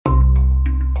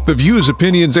The views,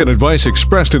 opinions, and advice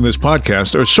expressed in this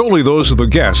podcast are solely those of the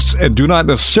guests and do not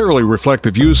necessarily reflect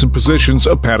the views and positions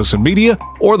of Pattison Media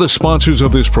or the sponsors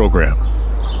of this program.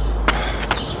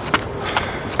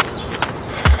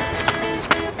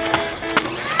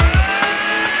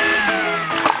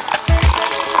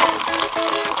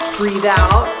 Breathe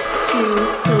out, 2,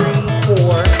 3,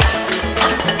 4.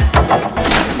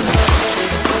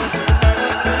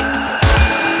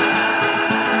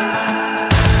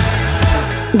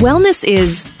 Wellness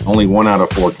is... Only 1 out of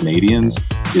 4 Canadians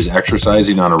is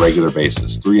exercising on a regular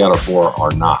basis. 3 out of 4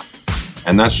 are not.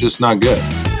 And that's just not good.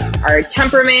 Our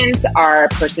temperaments, our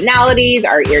personalities,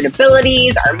 our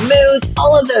irritabilities, our moods,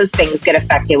 all of those things get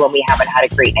affected when we haven't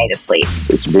had a great night of sleep.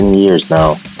 It's been years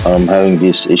now. I'm having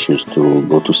these issues to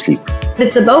go to sleep.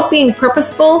 It's about being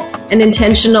purposeful and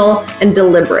intentional and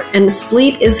deliberate, and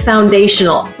sleep is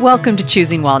foundational. Welcome to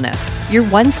Choosing Wellness, your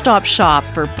one-stop shop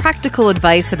for practical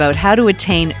advice about how to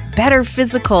attain better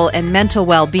physical and mental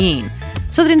well-being,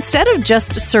 so that instead of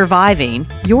just surviving,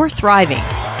 you're thriving.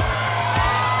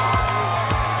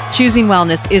 Choosing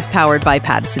Wellness is powered by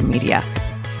Pattison Media.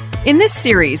 In this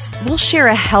series, we'll share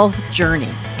a health journey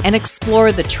and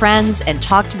explore the trends and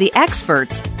talk to the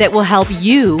experts that will help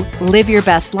you live your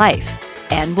best life,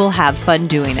 and we'll have fun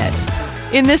doing it.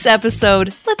 In this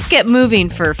episode, let's get moving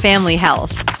for family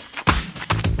health.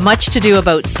 Much to do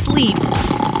about sleep,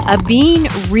 a being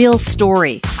real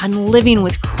story on living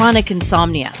with chronic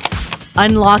insomnia,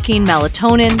 unlocking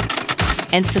melatonin,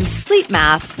 and some sleep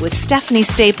math with Stephanie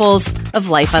Staples of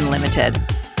Life Unlimited.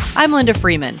 I'm Linda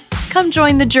Freeman. Come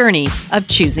join the journey of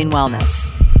choosing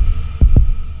wellness.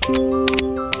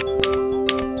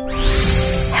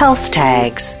 Health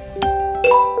tags.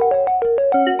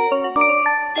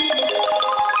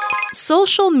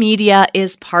 Social media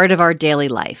is part of our daily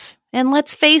life. And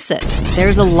let's face it,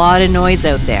 there's a lot of noise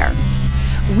out there.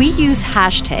 We use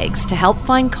hashtags to help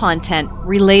find content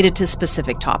related to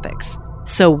specific topics.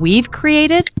 So we've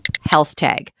created Health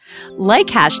Tag. Like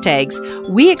hashtags,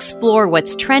 we explore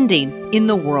what's trending in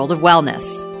the world of wellness.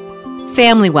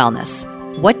 Family wellness.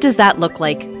 What does that look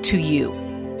like to you?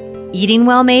 Eating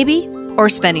well, maybe? Or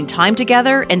spending time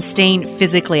together and staying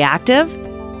physically active?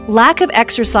 Lack of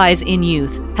exercise in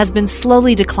youth has been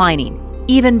slowly declining,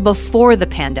 even before the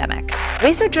pandemic.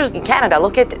 Researchers in Canada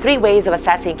look at 3 ways of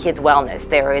assessing kids' wellness.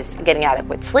 There is getting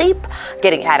adequate sleep,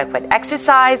 getting adequate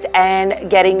exercise, and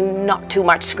getting not too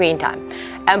much screen time.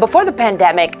 And before the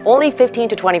pandemic, only 15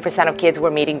 to 20% of kids were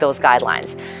meeting those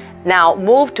guidelines. Now,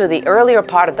 move to the earlier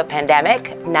part of the pandemic,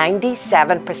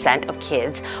 97% of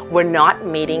kids were not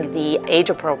meeting the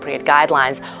age-appropriate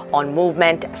guidelines on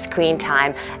movement, screen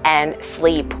time, and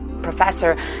sleep.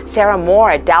 Professor Sarah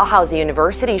Moore at Dalhousie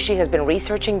University, she has been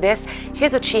researching this.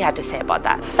 Here's what she had to say about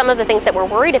that. Some of the things that we're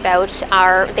worried about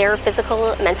are their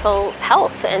physical, mental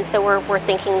health. And so we're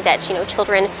thinking that,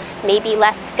 children may be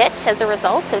less fit as a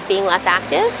result of being less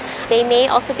active. They may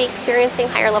also be experiencing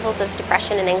higher levels of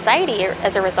depression and anxiety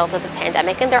as a result of the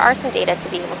pandemic. And there are some data to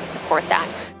be able to support that.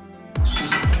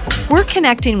 We're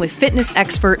connecting with fitness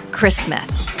expert Chris Smith.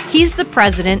 He's the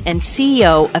president and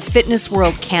CEO of Fitness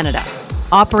World Canada,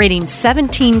 operating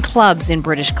 17 clubs in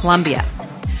British Columbia.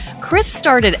 Chris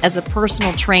started as a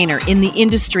personal trainer in the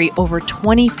industry over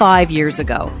 25 years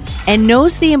ago and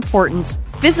knows the importance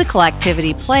physical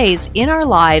activity plays in our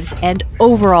lives and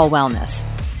overall wellness.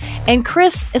 And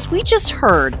Chris, as we just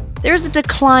heard, there's a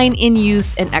decline in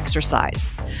youth and exercise.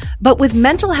 But with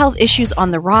mental health issues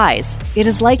on the rise, it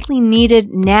is likely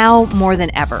needed now more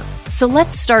than ever. So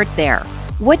let's start there.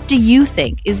 What do you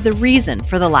think is the reason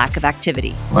for the lack of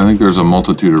activity? Well, I think there's a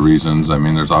multitude of reasons. I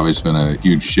mean, there's obviously been a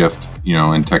huge shift,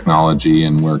 in technology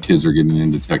and where kids are getting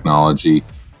into technology.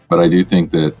 But I do think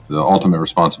that the ultimate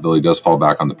responsibility does fall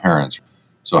back on the parents.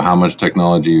 So how much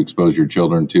technology you expose your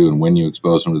children to and when you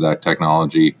expose them to that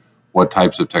technology, what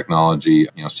types of technology,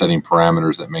 setting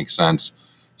parameters that make sense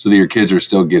so that your kids are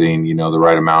still getting, the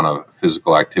right amount of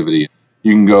physical activity.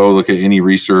 You can go look at any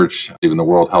research. Even the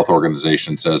World Health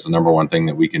Organization says the number one thing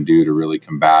that we can do to really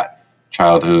combat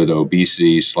childhood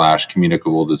obesity /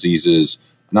 communicable diseases,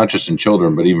 not just in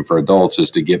children, but even for adults,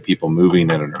 is to get people moving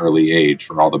at an early age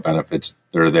for all the benefits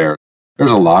that are there.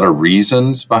 There's a lot of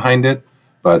reasons behind it,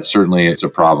 but certainly it's a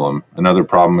problem. Another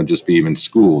problem would just be even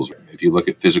schools. If you look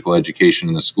at physical education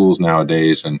in the schools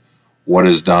nowadays and what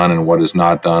is done and what is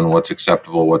not done, what's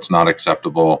acceptable, what's not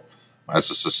acceptable, as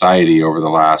a society over the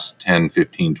last 10,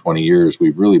 15, 20 years,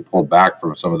 we've really pulled back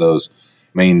from some of those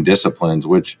main disciplines,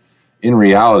 which in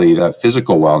reality, that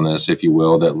physical wellness, if you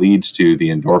will, that leads to the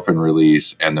endorphin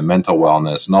release and the mental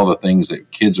wellness and all the things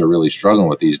that kids are really struggling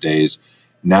with these days,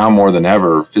 now more than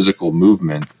ever, physical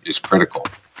movement is critical.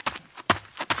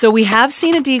 So we have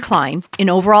seen a decline in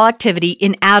overall activity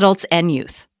in adults and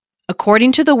youth.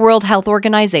 According to the World Health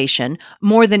Organization,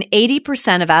 more than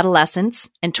 80% of adolescents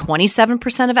and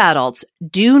 27% of adults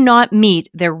do not meet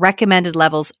their recommended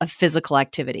levels of physical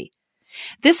activity.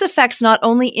 This affects not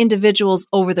only individuals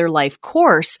over their life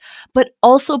course, but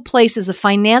also places a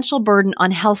financial burden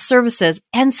on health services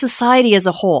and society as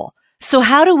a whole. So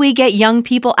how do we get young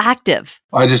people active?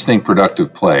 I just think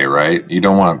productive play, right? You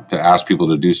don't want to ask people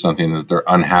to do something that they're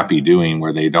unhappy doing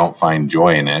where they don't find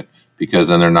joy in it, because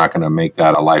then they're not going to make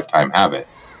that a lifetime habit.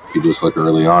 If you just look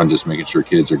early on, just making sure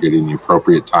kids are getting the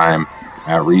appropriate time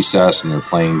at recess and they're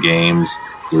playing games.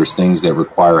 There's things that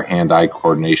require hand-eye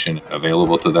coordination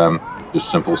available to them. Just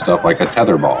simple stuff like a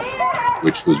tetherball,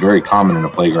 which was very common in a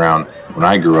playground when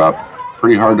I grew up.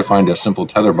 Pretty hard to find a simple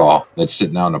tetherball that's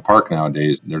sitting out in a park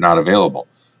nowadays. They're not available.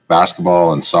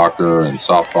 Basketball and soccer and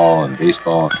softball and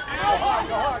baseball,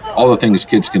 all the things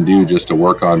kids can do just to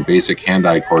work on basic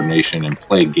hand-eye coordination and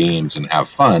play games and have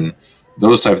fun,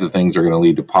 those types of things are going to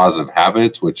lead to positive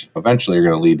habits, which eventually are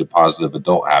going to lead to positive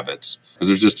adult habits. Because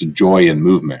there's just a joy in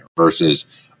movement versus,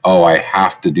 oh, I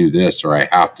have to do this or I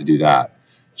have to do that.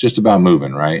 It's just about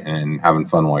moving, right? And having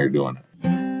fun while you're doing it.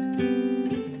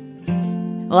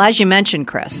 Well, as you mentioned,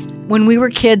 Chris, when we were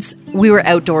kids, we were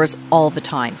outdoors all the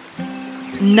time.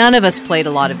 None of us played a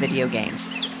lot of video games,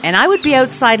 and I would be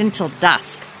outside until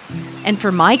dusk. And for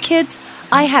my kids,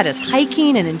 I had us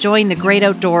hiking and enjoying the great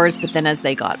outdoors, but then as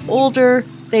they got older,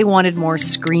 they wanted more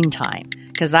screen time,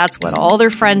 because that's what all their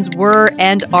friends were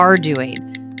and are doing.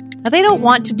 Now, they don't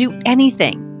want to do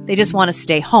anything. They just want to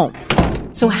stay home.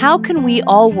 So how can we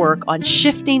all work on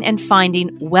shifting and finding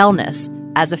wellness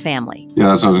as a family? Yeah,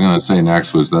 that's what I was going to say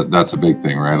next, was that's a big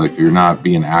thing, right? Like, if you're not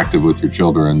being active with your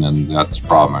children, then that's a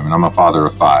problem. I mean, I'm a father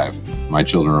of 5. My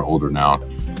children are older now.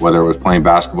 Whether it was playing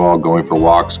basketball, going for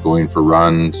walks, going for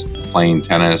runs, playing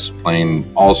tennis,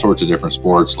 playing all sorts of different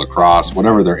sports, lacrosse,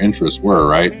 whatever their interests were,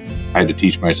 right? I had to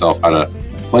teach myself how to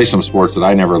play some sports that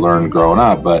I never learned growing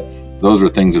up, but those were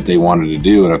things that they wanted to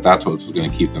do. And if that's what was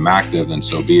going to keep them active, then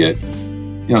so be it.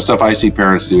 You know, stuff I see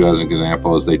parents do as an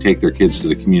example is they take their kids to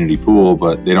the community pool,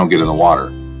 but they don't get in the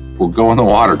water. Well, go in the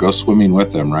water, go swimming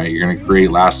with them, right? You're going to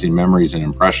create lasting memories and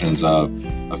impressions of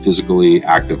a physically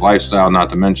active lifestyle. Not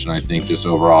to mention, I think just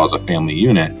overall as a family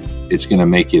unit, it's going to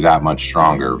make you that much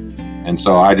stronger. And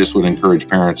so I just would encourage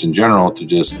parents in general to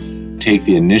just take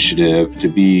the initiative to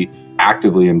be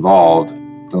actively involved.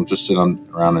 Don't just sit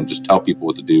around and just tell people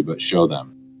what to do, but show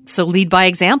them. So lead by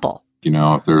example. You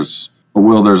know, if there's a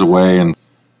will, there's a way, and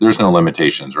there's no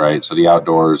limitations, right? So the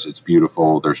outdoors, it's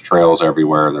beautiful. There's trails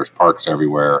everywhere. There's parks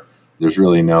everywhere. There's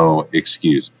really no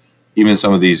excuse. Even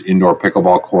some of these indoor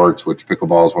pickleball courts, which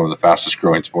pickleball is one of the fastest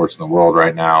growing sports in the world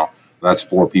right now. That's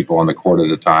 4 people on the court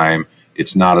at a time.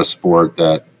 It's not a sport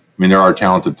that, I mean, there are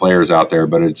talented players out there,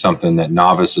 but it's something that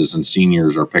novices and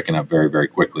seniors are picking up very, very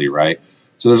quickly, right?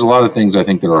 So there's a lot of things I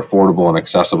think that are affordable and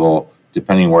accessible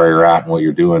depending where you're at and what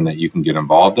you're doing that you can get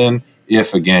involved in.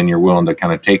 If, again, you're willing to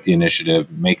kind of take the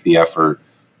initiative, make the effort,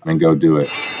 and go do it.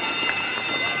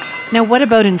 Now, what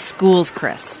about in schools,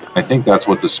 Chris? I think that's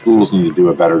what the schools need to do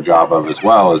a better job of as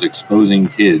well, is exposing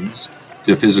kids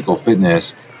to physical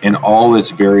fitness in all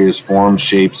its various forms,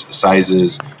 shapes,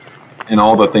 sizes, and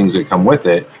all the things that come with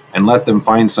it, and let them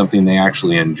find something they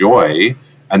actually enjoy.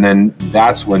 And then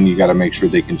that's when you got to make sure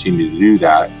they continue to do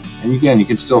that. And again, you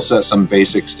can still set some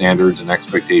basic standards and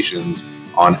expectations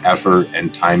on effort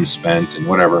and time spent and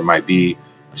whatever it might be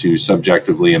to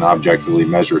subjectively and objectively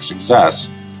measure success.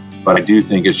 But I do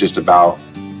think it's just about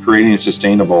creating a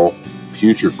sustainable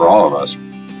future for all of us.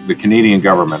 The Canadian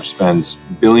government spends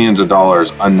billions of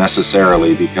dollars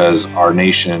unnecessarily because our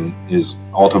nation is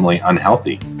ultimately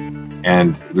unhealthy.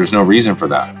 And there's no reason for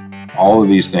that. All of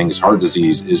these things, heart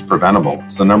disease is preventable.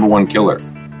 It's the number 1 killer.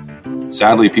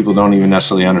 Sadly, people don't even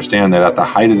necessarily understand that at the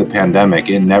height of the pandemic,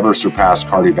 it never surpassed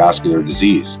cardiovascular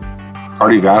disease.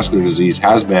 Cardiovascular disease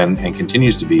has been and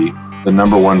continues to be the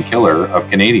number 1 killer of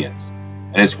Canadians.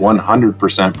 And it's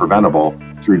 100% preventable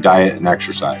through diet and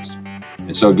exercise.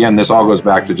 And so again, this all goes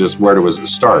back to just where does it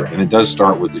start? And it does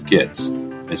start with the kids.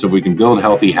 And so if we can build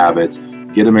healthy habits,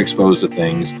 get them exposed to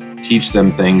things, teach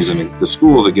them things, and the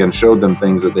schools, again, showed them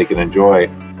things that they can enjoy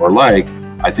or like,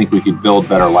 I think we could build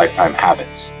better lifetime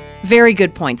habits. Very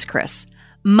good points, Chris.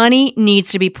 Money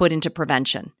needs to be put into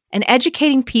prevention and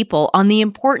educating people on the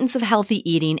importance of healthy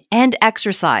eating and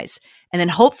exercise. And then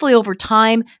hopefully over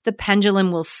time, the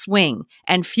pendulum will swing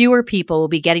and fewer people will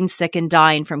be getting sick and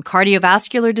dying from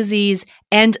cardiovascular disease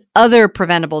and other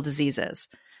preventable diseases.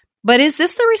 But is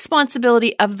this the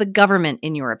responsibility of the government,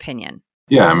 in your opinion?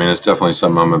 Yeah, I mean, it's definitely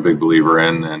something I'm a big believer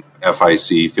in. And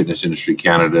FIC, Fitness Industry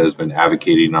Canada, has been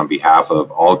advocating on behalf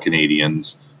of all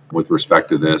Canadians with respect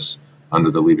to this under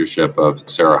the leadership of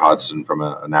Sarah Hodson from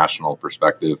a national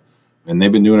perspective. And they've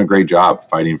been doing a great job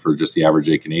fighting for just the average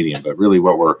day Canadian. But really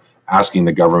what we're asking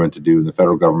the government to do and the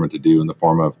federal government to do in the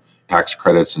form of tax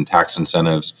credits and tax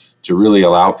incentives to really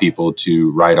allow people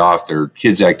to write off their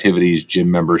kids' activities, gym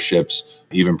memberships,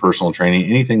 even personal training,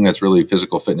 anything that's really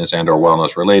physical fitness and or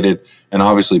wellness related. And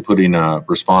obviously putting a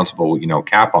responsible,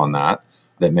 cap on that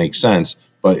makes sense.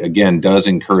 But again, does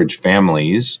encourage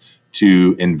families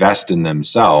to invest in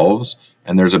themselves.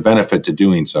 And there's a benefit to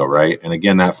doing so, right? And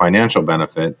again, that financial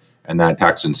benefit and that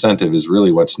tax incentive is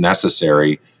really what's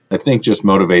necessary. I think just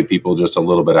motivate people just a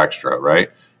little bit extra, right?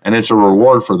 And it's a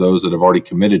reward for those that have already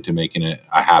committed to making it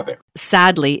a habit.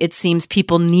 Sadly, it seems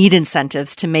people need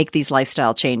incentives to make these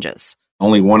lifestyle changes.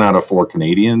 Only 1 out of 4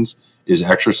 Canadians is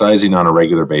exercising on a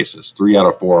regular basis. 3 out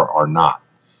of 4 are not.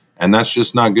 And that's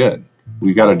just not good.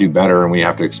 We've got to do better, and we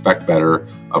have to expect better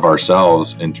of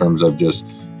ourselves in terms of just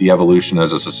the evolution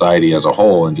as a society as a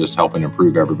whole and just helping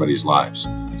improve everybody's lives.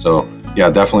 So, yeah,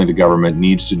 definitely the government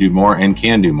needs to do more and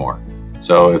can do more.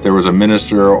 So if there was a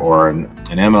minister or an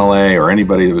MLA or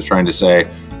anybody that was trying to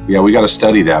say, yeah, we got to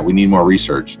study that, we need more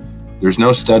research. There's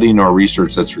no study nor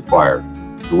research that's required.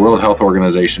 The World Health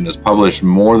Organization has published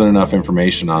more than enough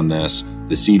information on this,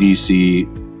 the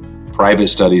CDC, private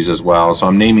studies as well. So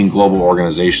I'm naming global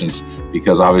organizations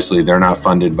because obviously they're not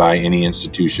funded by any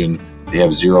institution. They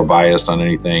have zero bias on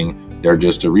anything. They're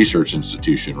just a research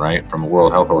institution, right? From a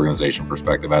World Health Organization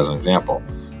perspective, as an example.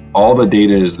 All the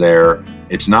data is there.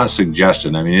 It's not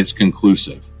suggestion. I mean, it's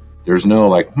conclusive. There's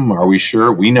no are we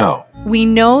sure? We know. We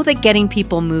know that getting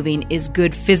people moving is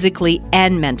good physically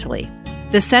and mentally.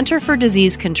 The Center for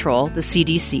Disease Control, the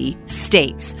CDC,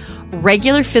 states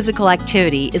regular physical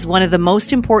activity is one of the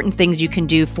most important things you can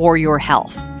do for your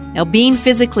health. Now, being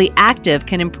physically active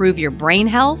can improve your brain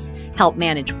health, help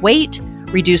manage weight,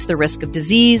 reduce the risk of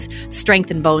disease,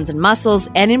 strengthen bones and muscles,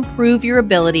 and improve your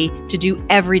ability to do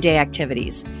everyday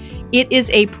activities. It is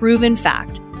a proven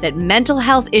fact that mental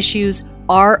health issues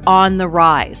are on the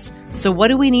rise. So what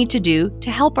do we need to do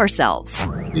to help ourselves?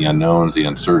 The unknowns, the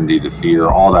uncertainty, the fear,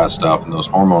 all that stuff, and those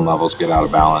hormone levels get out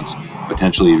of balance,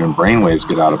 potentially even brainwaves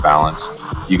get out of balance.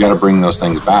 You got to bring those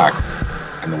things back.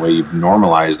 And the way you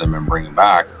normalize them and bring them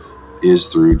back is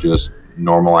through just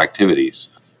normal activities.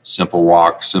 Simple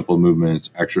walks, simple movements,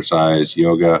 exercise,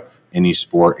 yoga, any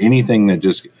sport, anything that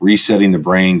just resetting the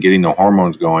brain, getting the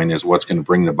hormones going is what's going to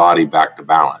bring the body back to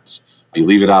balance. If you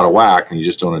leave it out of whack and you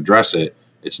just don't address it,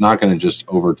 it's not going to just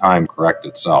over time correct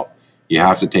itself. You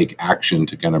have to take action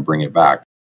to kind of bring it back.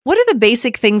 What are the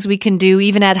basic things we can do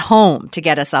even at home to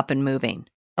get us up and moving?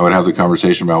 I would have the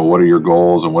conversation about what are your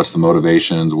goals and what's the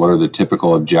motivations? What are the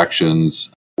typical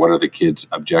objections? What are the kids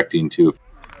objecting to?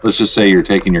 Let's just say you're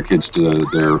taking your kids to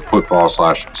their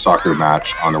football/soccer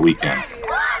match on the weekend.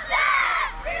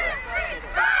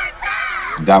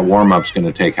 That warm-up's going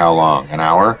to take how long? An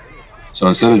hour? So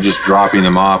instead of just dropping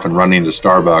them off and running to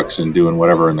Starbucks and doing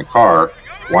whatever in the car,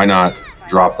 why not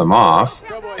drop them off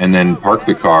and then park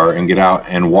the car and get out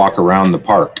and walk around the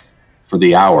park for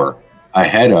the hour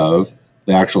ahead of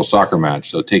the actual soccer match?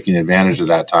 So taking advantage of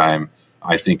that time,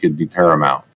 I think, would be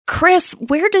paramount. Chris,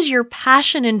 where does your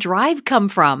passion and drive come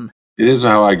from? It is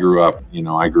how I grew up.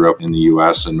 I grew up in the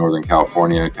U.S. in Northern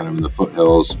California, kind of in the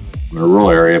foothills, in a rural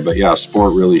area. But yeah,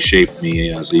 sport really shaped me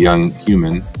as a young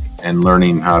human and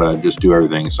learning how to just do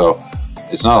everything. So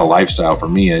it's not a lifestyle for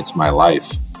me, it's my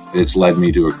life. It's led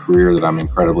me to a career that I'm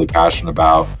incredibly passionate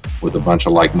about with a bunch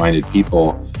of like-minded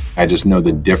people. I just know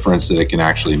the difference that it can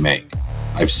actually make.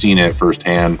 I've seen it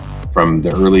firsthand from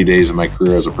the early days of my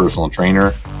career as a personal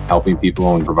trainer, helping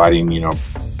people and providing,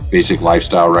 basic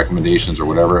lifestyle recommendations or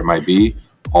whatever it might be,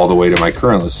 all the way to my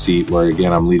current seat where,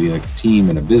 again, I'm leading a team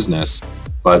and a business,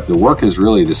 but the work is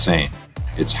really the same.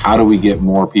 It's how do we get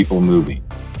more people moving?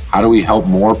 How do we help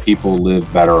more people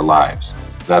live better lives?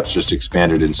 That's just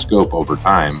expanded in scope over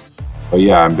time. But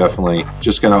yeah, I'm definitely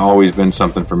just going to always been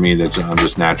something for me that I'm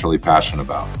just naturally passionate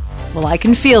about. Well, I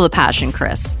can feel the passion,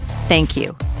 Chris. Thank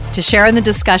you. To share in the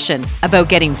discussion about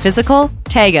getting physical,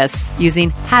 tag us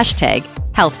using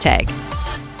 #HealthTag.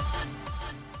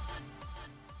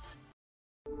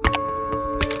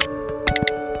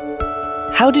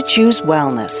 How to choose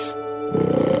wellness.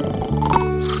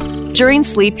 During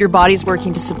sleep, your body's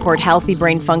working to support healthy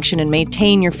brain function and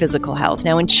maintain your physical health.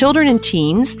 Now, in children and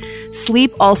teens,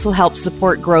 sleep also helps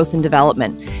support growth and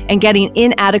development. And getting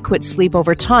inadequate sleep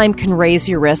over time can raise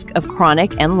your risk of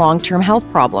chronic and long-term health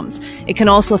problems. It can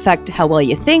also affect how well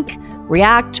you think,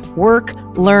 react, work,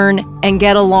 learn, and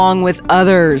get along with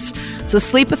others. So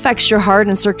sleep affects your heart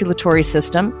and circulatory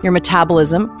system, your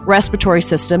metabolism, respiratory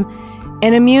system,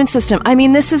 and immune system. I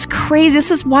mean, this is crazy.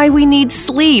 This is why we need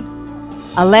sleep.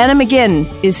 Alana McGinn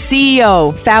is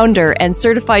CEO, founder, and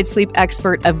certified sleep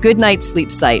expert of Goodnight Sleep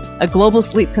Site, a global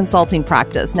sleep consulting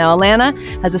practice. Now, Alana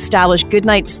has established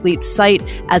Goodnight Sleep Site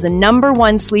as a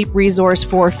 #1 sleep resource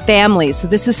for families. So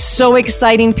this is so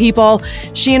exciting, people.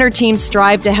 She and her team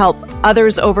strive to help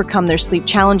others overcome their sleep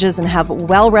challenges and have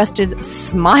well-rested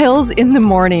smiles in the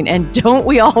morning. And don't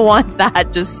we all want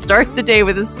that, to start the day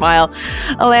with a smile?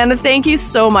 Alana, thank you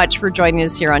so much for joining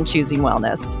us here on Choosing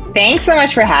Wellness. Thanks so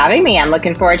much for having me. I'm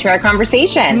looking forward to our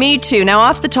conversation. Me too. Now,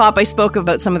 off the top, I spoke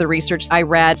about some of the research I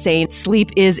read saying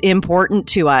sleep is important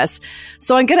to us.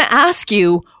 So I'm going to ask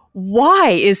you,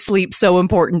 why is sleep so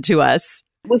important to us?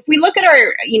 If we look at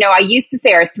our, I used to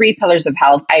say our 3 pillars of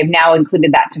health. I've now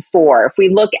included that to 4. If we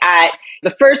look at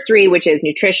the first 3, which is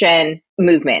nutrition,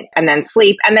 movement, and then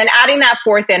sleep, and then adding that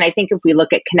 4th in, I think if we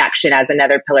look at connection as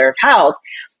another pillar of health,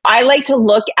 I like to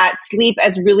look at sleep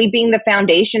as really being the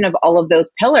foundation of all of those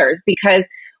pillars, because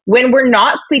when we're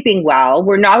not sleeping well,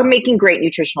 we're not making great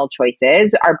nutritional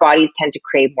choices. Our bodies tend to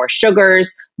crave more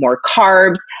sugars, more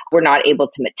carbs. We're not able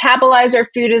to metabolize our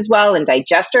food as well and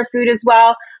digest our food as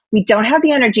well. We don't have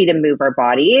the energy to move our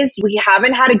bodies. We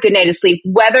haven't had a good night of sleep,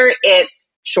 whether it's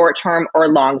short-term or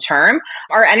long-term.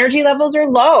 Our energy levels are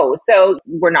low. So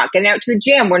we're not getting out to the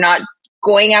gym. We're not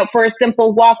going out for a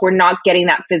simple walk. We're not getting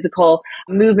that physical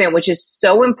movement, which is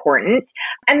so important.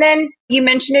 And then you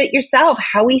mentioned it yourself,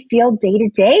 how we feel day to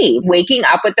day, waking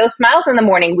up with those smiles in the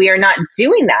morning. We are not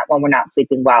doing that when we're not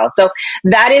sleeping well. So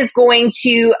that is going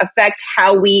to affect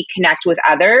how we connect with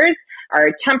others,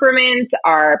 our temperaments,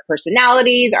 our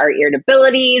personalities, our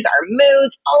irritabilities, our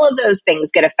moods. All of those things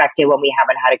get affected when we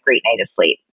haven't had a great night of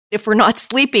sleep. If we're not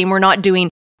sleeping, we're not doing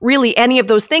really any of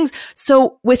those things.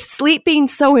 So with sleep being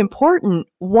so important,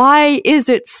 why is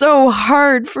it so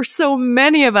hard for so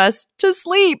many of us to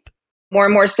sleep? More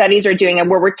and more studies are doing it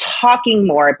where we're talking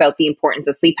more about the importance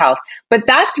of sleep health. But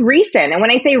that's recent. And when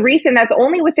I say recent, that's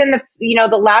only within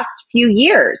the last few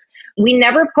years. We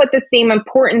never put the same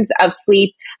importance of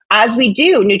sleep as we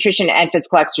do nutrition and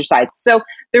physical exercise. So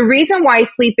the reason why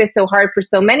sleep is so hard for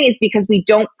so many is because we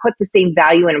don't put the same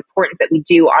value and importance that we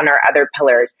do on our other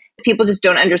pillars. People just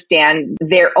don't understand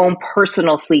their own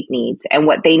personal sleep needs and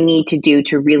what they need to do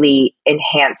to really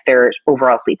enhance their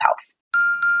overall sleep health.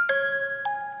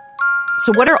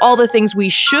 So what are all the things we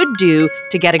should do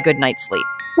to get a good night's sleep?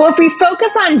 Well, if we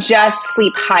focus on just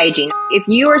sleep hygiene, if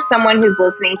you are someone who's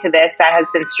listening to this that has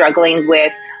been struggling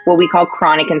with what we call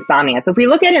chronic insomnia. So if we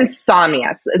look at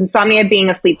insomnia being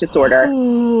a sleep disorder,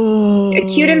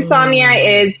 acute insomnia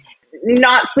is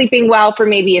not sleeping well for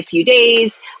maybe a few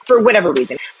days for whatever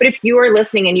reason. But if you are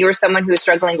listening and you are someone who is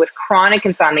struggling with chronic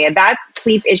insomnia, that's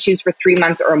sleep issues for 3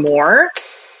 months or more.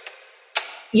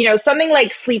 Something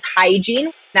like sleep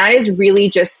hygiene, that is really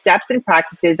just steps and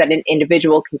practices that an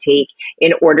individual can take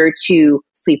in order to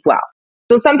sleep well.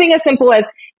 So something as simple as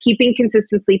keeping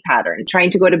consistent sleep pattern, trying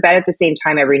to go to bed at the same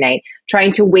time every night,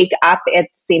 trying to wake up at the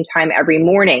same time every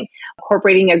morning,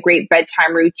 incorporating a great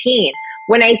bedtime routine.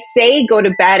 When I say go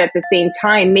to bed at the same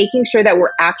time, making sure that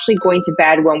we're actually going to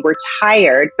bed when we're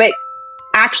tired, but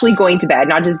actually going to bed,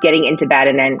 not just getting into bed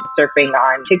and then surfing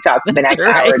on TikTok for the next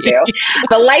hour or two.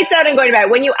 But lights out and going to bed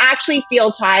when you actually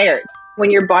feel tired,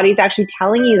 when your body's actually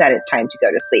telling you that it's time to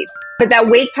go to sleep. But that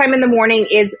wake time in the morning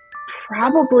is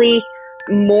probably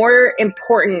more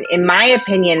important, in my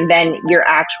opinion, than your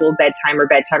actual bedtime or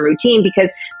bedtime routine,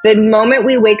 because the moment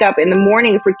we wake up in the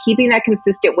morning, if we're keeping that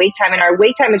consistent wake time, and our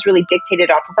wake time is really dictated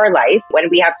off of our life, when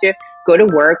we have to go to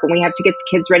work, when we have to get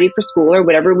the kids ready for school or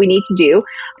whatever we need to do,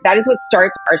 that is what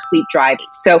starts our sleep drive.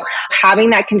 So having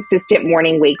that consistent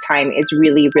morning wake time is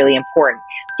really, really important.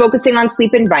 Focusing on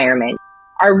sleep environment.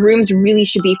 Our rooms really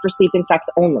should be for sleep and sex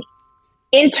only.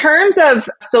 In terms of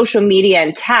social media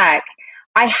and tech,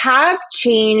 I have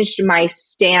changed my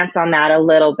stance on that a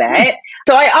little bit.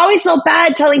 So I always feel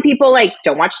bad telling people,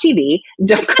 don't watch TV,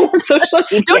 don't go on social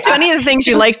media. Don't do any of the things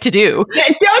you like to do.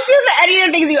 Don't do any of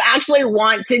the things you actually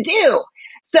want to do.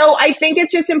 So I think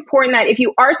it's just important that if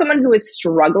you are someone who is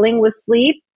struggling with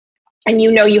sleep, and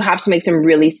you have to make some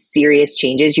really serious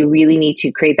changes, you really need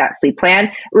to create that sleep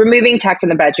plan. Removing tech from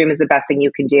the bedroom is the best thing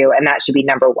you can do, and that should be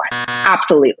number 1.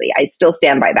 Absolutely. I still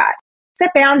stand by that.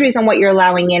 Set boundaries on what you're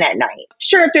allowing in at night.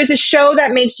 Sure, if there's a show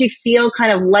that makes you feel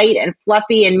kind of light and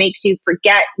fluffy and makes you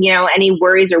forget, any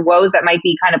worries or woes that might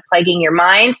be kind of plaguing your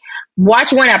mind,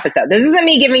 watch 1 episode. This isn't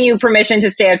me giving you permission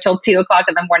to stay up till 2 o'clock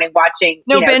in the morning watching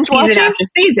binge season watching after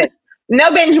season. No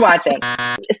binge watching.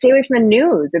 Stay away from the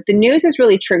news. If the news is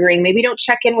really triggering, maybe don't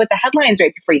check in with the headlines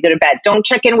right before you go to bed. Don't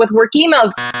check in with work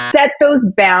emails. Set those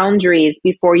boundaries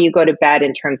before you go to bed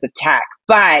in terms of tech.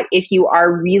 But if you are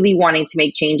really wanting to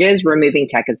make changes, removing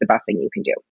tech is the best thing you can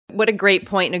do. What a great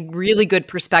point and a really good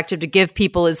perspective to give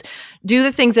people is do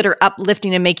the things that are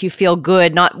uplifting and make you feel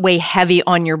good, not weigh heavy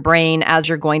on your brain as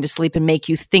you're going to sleep and make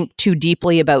you think too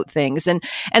deeply about things. And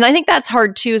I think that's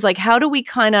hard too, is like, how do we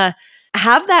kind of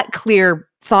have that clear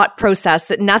thought process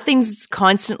that nothing's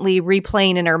constantly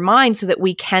replaying in our mind so that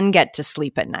we can get to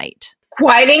sleep at night?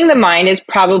 Quieting the mind is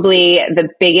probably the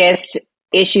biggest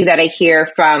issue that I hear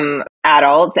from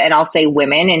adults, and I'll say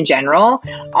women in general,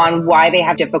 on why they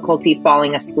have difficulty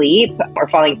falling asleep or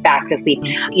falling back to sleep.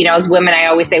 You know, as women, I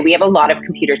always say we have a lot of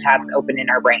computer tabs open in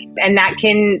our brain, and that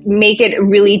can make it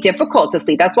really difficult to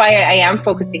sleep. That's why I am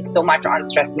focusing so much on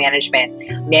stress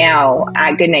management now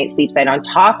at Goodnight Sleep Site on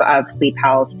top of sleep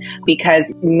health,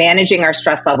 because managing our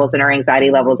stress levels and our anxiety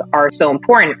levels are so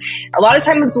important. A lot of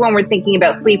times when we're thinking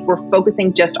about sleep, we're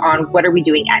focusing just on what are we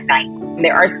doing at night.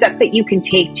 There are steps that you can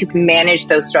take to manage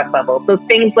those stress levels. So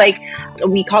things like,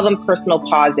 we call them personal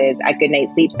pauses at Goodnight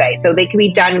Sleep Site. So they can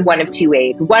be done one of two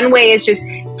ways. One way is just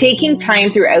taking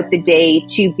time throughout the day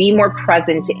to be more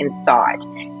present in thought.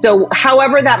 So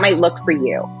however that might look for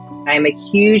you. I'm a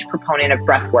huge proponent of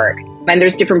breath work. And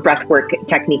there's different breath work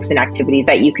techniques and activities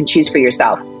that you can choose for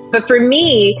yourself. But for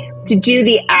me, to do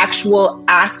the actual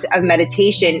act of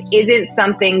meditation isn't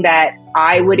something that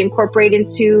I would incorporate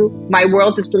into my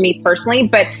world, just for me personally,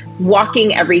 but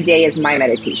walking every day is my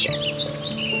meditation.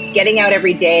 Getting out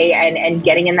every day and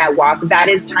getting in that walk, that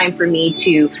is time for me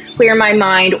to clear my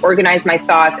mind, organize my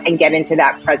thoughts, and get into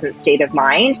that present state of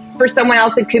mind. For someone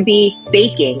else, it could be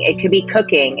baking, it could be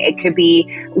cooking, it could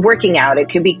be working out, it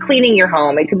could be cleaning your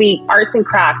home, it could be arts and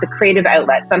crafts, a creative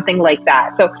outlet, something like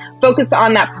that. So focus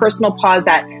on that personal pause,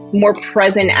 that more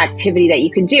present activity that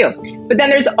you can do. But then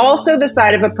there's also the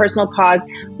side of a personal pause.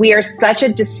 We are such a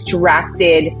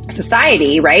distracted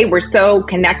society, right? We're so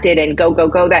connected and go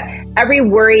that every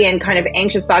worry and kind of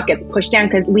anxious thought gets pushed down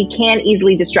because we can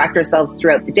easily distract ourselves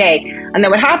throughout the day. And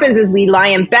then what happens is we lie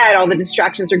in bed, all the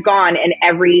distractions are gone, and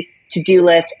every to-do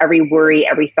list, every worry,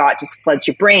 every thought just floods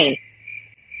your brain.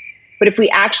 But if we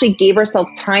actually gave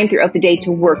ourselves time throughout the day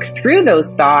to work through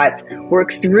those thoughts,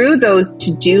 work through those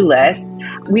to-do lists,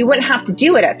 we wouldn't have to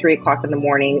do it at 3 o'clock in the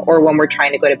morning or when we're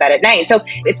trying to go to bed at night. So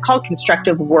it's called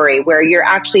constructive worry, where you're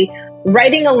actually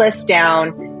writing a list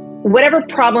down, whatever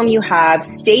problem you have,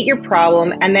 state your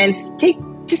problem, and then take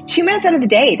just 2 minutes out of the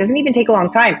day. It doesn't even take a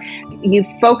long time. You've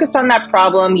focused on that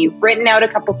problem. You've written out a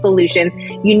couple solutions.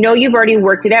 You know you've already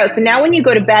worked it out. So now when you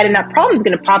go to bed and that problem is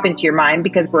going to pop into your mind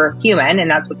because we're human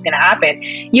and that's what's going to happen,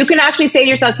 you can actually say to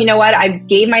yourself, you know what? I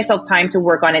gave myself time to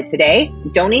work on it today.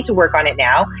 Don't need to work on it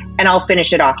now, and I'll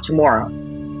finish it off tomorrow.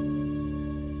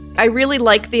 I really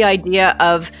like the idea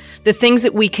of the things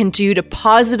that we can do to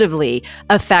positively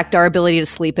affect our ability to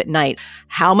sleep at night.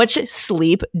 How much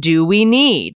sleep do we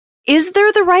need? Is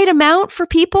there the right amount for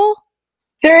people?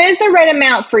 There is the right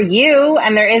amount for you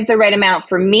and there is the right amount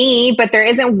for me, but there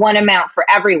isn't one amount for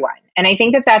everyone. And I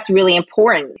think that that's really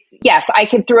important. Yes, I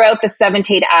could throw out the 7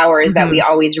 to 8 hours that we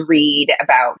always read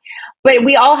about, but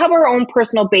we all have our own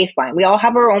personal baseline. We all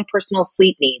have our own personal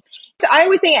sleep needs. So I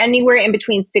always say anywhere in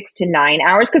between 6 to 9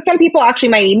 hours, because some people actually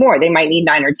might need more. They might need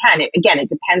 9 or 10. Again, it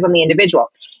depends on the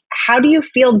individual. How do you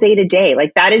feel day to day?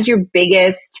 Like, that is your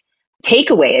biggest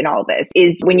takeaway in all this,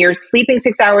 is when you're sleeping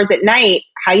 6 hours at night,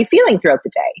 how are you feeling throughout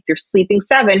the day? If you're sleeping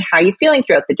 7, how are you feeling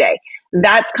throughout the day?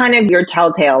 That's kind of your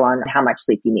telltale on how much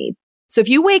sleep you need. So if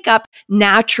you wake up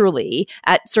naturally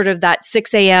at sort of that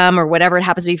 6 a.m. or whatever it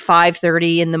happens to be,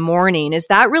 5:30 in the morning, is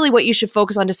that really what you should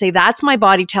focus on, to say, that's my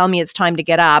body telling me it's time to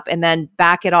get up, and then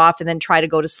back it off and then try to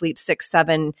go to sleep 6,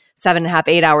 7, 7.5,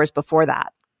 8 hours before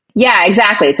that? Yeah,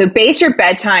 exactly. So base your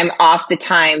bedtime off the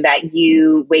time that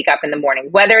you wake up in the morning,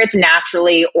 whether it's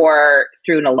naturally or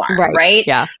through an alarm, right?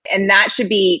 Yeah. And that should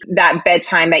be that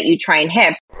bedtime that you try and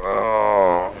hit.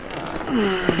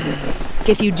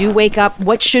 If you do wake up,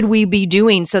 what should we be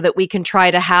doing so that we can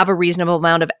try to have a reasonable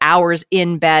amount of hours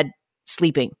in bed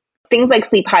sleeping? Things like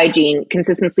sleep hygiene,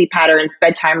 consistent sleep patterns,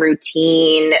 bedtime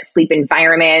routine, sleep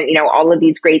environment, all of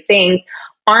these great things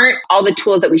aren't all the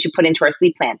tools that we should put into our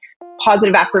sleep plan.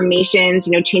 Positive affirmations,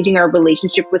 changing our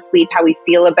relationship with sleep, how we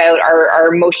feel about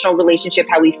our emotional relationship,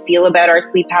 how we feel about our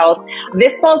sleep health.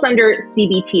 This falls under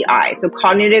CBTI, so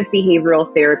cognitive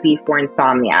behavioral therapy for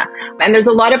insomnia. And there's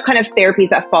a lot of kind of therapies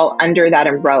that fall under that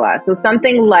umbrella. So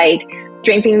something like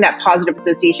strengthening that positive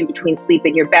association between sleep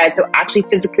and your bed. So actually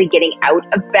physically getting out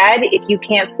of bed if you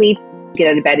can't sleep, get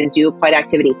out of bed and do a quiet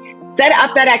activity. Set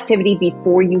up that activity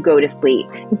before you go to sleep.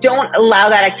 Don't allow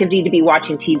that activity to be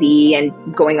watching TV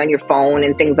and going on your phone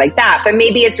and things like that. But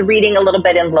maybe it's reading a little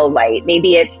bit in low light.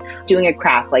 Maybe it's doing a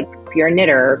craft, like if you're a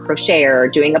knitter or crocheter or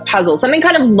doing a puzzle, something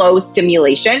kind of low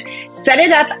stimulation. Set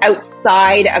it up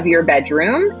outside of your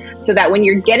bedroom so that when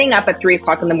you're getting up at 3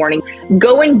 o'clock in the morning,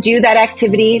 go and do that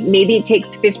activity. Maybe it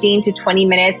takes 15 to 20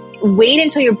 minutes. Wait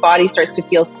until your body starts to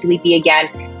feel sleepy again,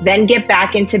 then get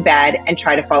back into bed and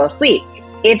try to fall asleep.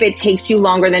 If it takes you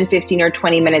longer than 15 or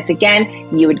 20 minutes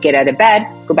again, you would get out of bed,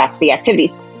 go back to the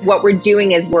activities. What we're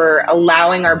doing is we're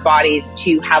allowing our bodies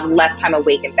to have less time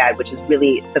awake in bed, which is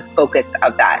really the focus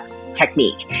of that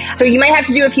technique. So you might have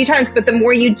to do it a few times, but the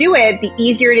more you do it, the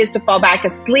easier it is to fall back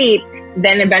asleep.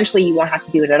 Then eventually you won't have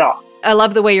to do it at all. I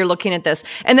love the way you're looking at this.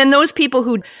 And then those people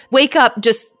who wake up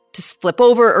just to flip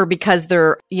over, or because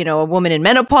they're, a woman in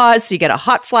menopause, so you get a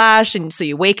hot flash and so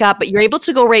you wake up, but you're able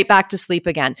to go right back to sleep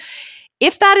again.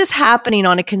 If that is happening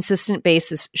on a consistent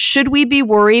basis, should we be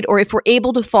worried? Or if we're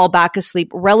able to fall back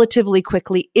asleep relatively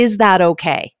quickly, is that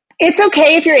okay? It's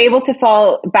okay if you're able to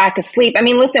fall back asleep. I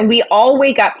mean, listen, we all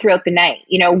wake up throughout the night.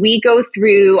 We go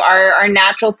through our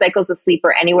natural cycles of sleep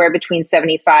are anywhere between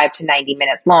 75 to 90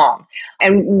 minutes long.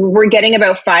 And we're getting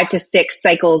about 5 to 6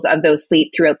 cycles of those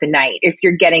sleep throughout the night, if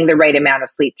you're getting the right amount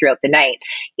of sleep throughout the night.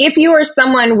 If you are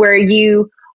someone where you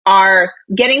are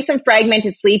getting some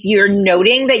fragmented sleep, you're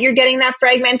noting that you're getting that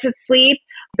fragmented sleep,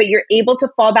 but you're able to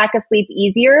fall back asleep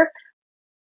easier,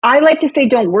 I like to say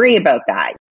don't worry about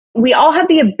that. We all have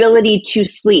the ability to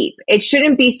sleep. It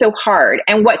shouldn't be so hard.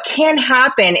 And what can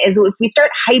happen is if we start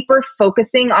hyper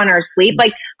focusing on our sleep,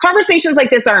 like conversations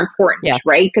like this are important,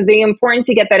 right? Because they're important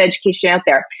to get that education out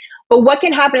there. But what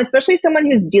can happen, especially someone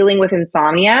who's dealing with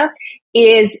insomnia,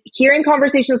 is hearing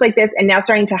conversations like this and now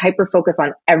starting to hyper focus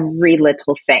on every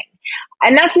little thing.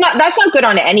 And that's not good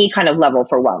on any kind of level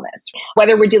for wellness,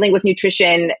 whether we're dealing with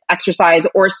nutrition, exercise,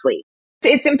 or sleep.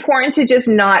 It's important to just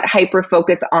not hyper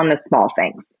focus on the small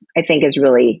things, I think is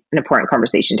really an important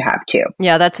conversation to have too.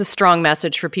 Yeah, that's a strong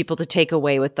message for people to take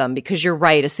away with them, because you're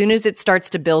right. As soon as it starts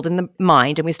to build in the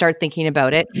mind and we start thinking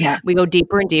about it, we go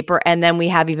deeper and deeper, and then we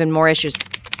have even more issues.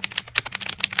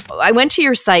 I went to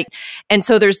your site, and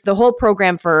so there's the whole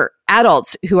program for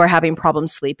adults who are having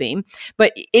problems sleeping,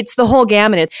 but it's the whole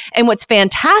gamut. And what's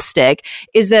fantastic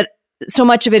is that so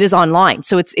much of it is online.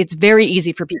 So it's very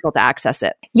easy for people to access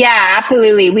it. Yeah,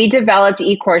 absolutely. We developed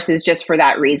e-courses just for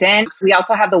that reason. We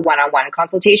also have the one-on-one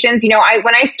consultations.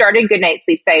 When I started Goodnight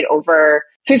Sleep Site over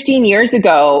 15 years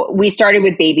ago, we started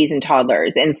with babies and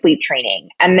toddlers and sleep training.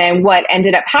 And then what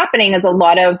ended up happening is a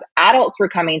lot of adults were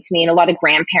coming to me and a lot of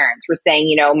grandparents were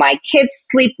saying, my kids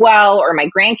sleep well or my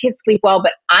grandkids sleep well,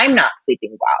 but I'm not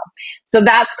sleeping well. So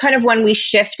that's kind of when we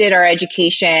shifted our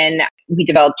education. We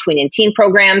developed tween and teen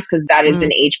programs because that is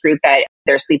an age group that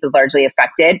their sleep is largely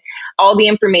affected. All the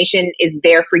information is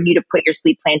there for you to put your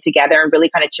sleep plan together and really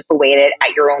kind of chip away at it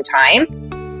at your own time.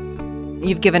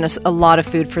 You've given us a lot of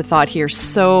food for thought here.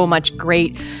 So much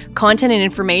great content and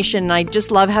information. And I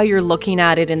just love how you're looking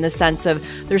at it in the sense of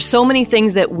there's so many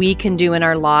things that we can do in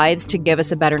our lives to give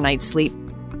us a better night's sleep.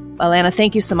 Alana,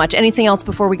 thank you so much. Anything else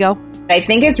before we go? I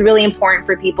think it's really important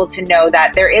for people to know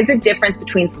that there is a difference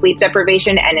between sleep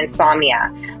deprivation and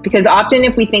insomnia, because often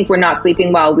if we think we're not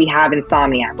sleeping well, we have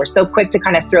insomnia. We're so quick to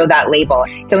kind of throw that label.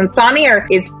 So insomnia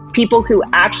is people who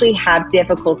actually have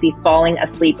difficulty falling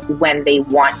asleep when they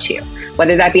want to,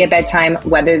 whether that be at bedtime,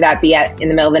 whether that be in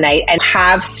the middle of the night, and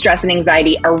have stress and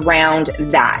anxiety around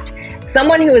that.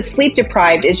 Someone who is sleep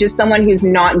deprived is just someone who's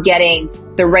not getting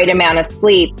the right amount of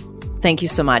sleep. Thank you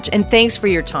so much. And thanks for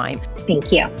your time.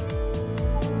 Thank you.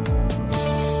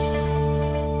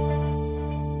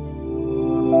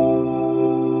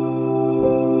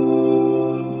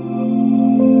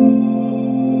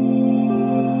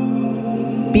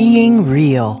 Being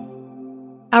real.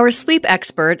 Our sleep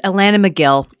expert, Alana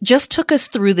McGill, just took us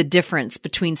through the difference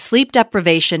between sleep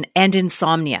deprivation and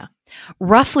insomnia.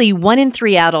 Roughly 1 in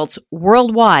 3 adults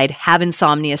worldwide have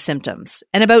insomnia symptoms,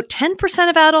 and about 10%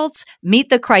 of adults meet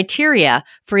the criteria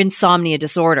for insomnia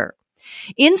disorder.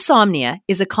 Insomnia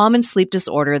is a common sleep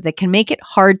disorder that can make it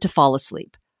hard to fall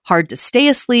asleep, hard to stay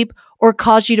asleep, or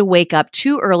cause you to wake up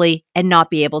too early and not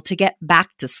be able to get back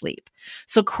to sleep.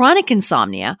 So chronic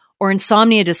insomnia, or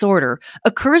insomnia disorder,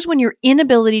 occurs when your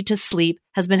inability to sleep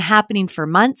has been happening for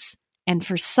months and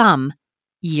for some,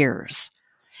 years.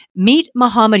 Meet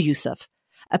Mohammed Yusuf,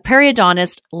 a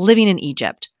periodontist living in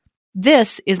Egypt.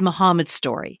 This is Mohammed's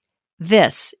story.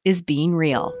 This is Being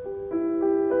Real.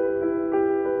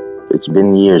 It's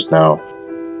been years now.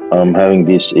 I'm having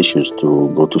these issues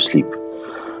to go to sleep.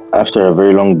 After a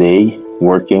very long day,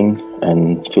 working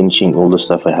and finishing all the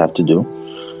stuff I have to do.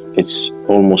 It's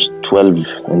almost 12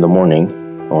 in the morning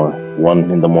or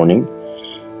 1 in the morning.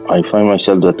 I find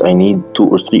myself that I need 2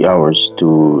 or 3 hours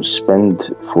to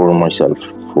spend for myself,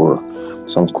 for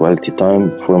some quality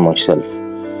time for myself.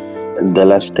 The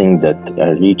last thing that I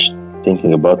reached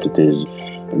thinking about it is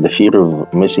the fear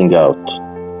of missing out,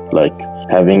 like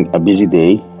having a busy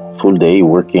day, full day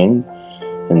working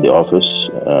in the office,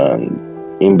 and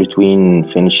in between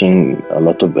finishing a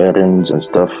lot of errands and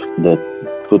stuff that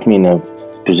put me in a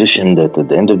position that at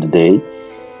the end of the day,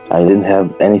 I didn't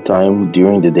have any time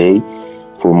during the day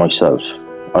for myself,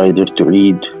 either to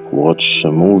read, watch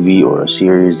a movie or a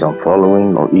series I'm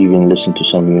following, or even listen to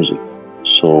some music.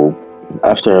 So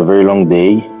after a very long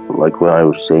day, like what I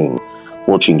was saying,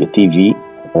 watching a TV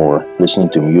or listening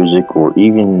to music or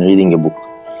even reading a book,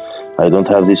 I don't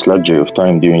have this luxury of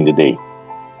time during the day.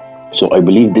 So I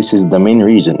believe this is the main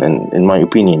reason, and in my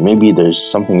opinion, maybe there's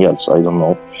something else, I don't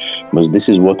know, but this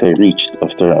is what I reached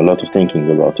after a lot of thinking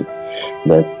about it,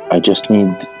 that I just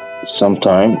need some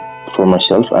time for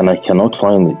myself, and I cannot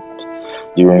find it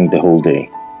during the whole day.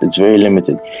 It's very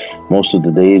limited. Most of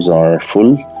the days are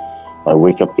full. I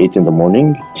wake up 8 in the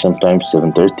morning, sometimes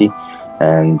 7:30,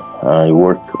 and I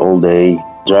work all day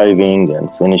driving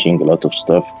and finishing a lot of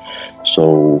stuff,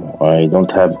 so I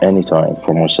don't have any time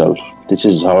for myself. This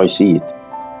is how I see it.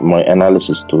 My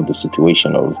analysis to the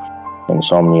situation of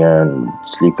insomnia and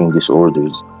sleeping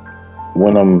disorders.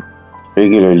 When I'm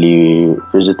regularly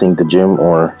visiting the gym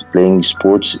or playing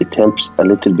sports, it helps a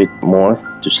little bit more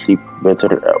to sleep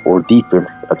better or deeper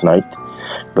at night,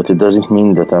 but it doesn't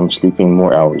mean that I'm sleeping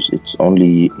more hours. It's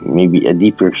only maybe a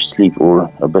deeper sleep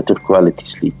or a better quality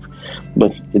sleep,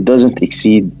 but it doesn't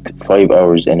exceed 5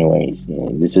 hours anyways.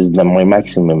 This is my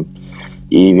maximum.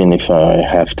 Even if I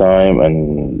have time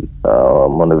and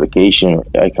I'm on a vacation,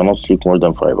 I cannot sleep more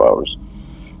than 5 hours.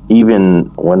 Even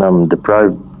when I'm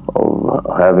deprived of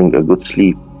having a good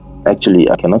sleep, actually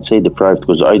I cannot say deprived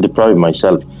because I deprive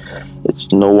myself.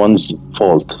 It's no one's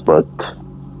fault, but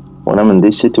when I'm in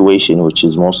this situation, which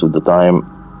is most of the time,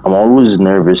 I'm always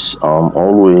nervous, I'm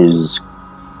always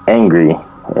angry.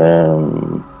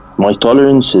 My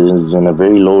tolerance is in a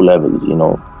very low level,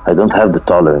 I don't have the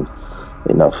tolerance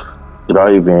enough.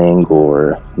 Driving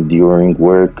or during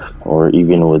work or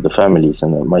even with the families,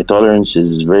 and my tolerance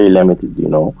is very limited,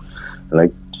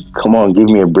 like, come on, give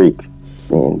me a break.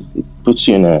 And it puts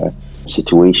you in a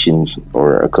situation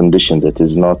or a condition that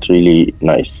is not really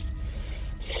nice.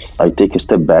 I take a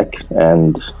step back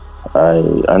and I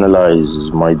analyze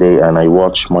my day and I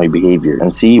watch my behavior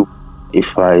and see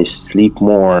if I sleep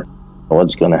more,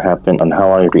 what's going to happen and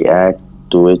how I react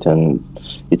to it and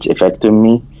its affecting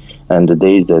me, and the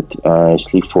days that I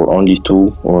sleep for only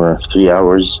 2 or 3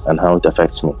 hours and how it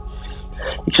affects me.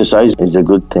 Exercise is a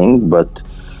good thing, but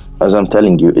as I'm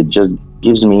telling you, it just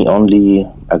gives me only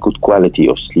a good quality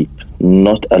of sleep,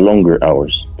 not a longer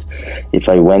hours. If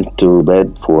I went to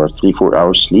bed for 3-4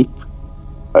 hours sleep,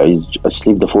 I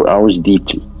sleep the 4 hours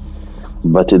deeply,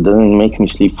 but it doesn't make me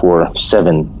sleep for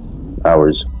 7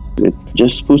 hours. It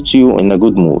just puts you in a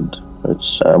good mood.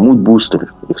 It's a mood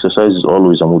booster. Exercise is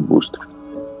always a mood booster.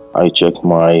 I check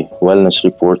my wellness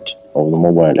report on the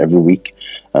mobile every week,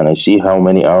 and I see how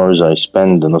many hours I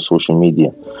spend on the social media,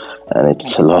 and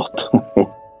it's a lot.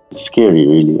 It's scary,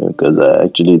 really, because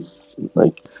actually it's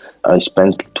like I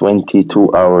spent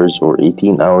 22 hours or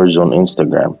 18 hours on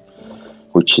Instagram,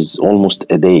 which is almost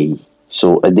a day.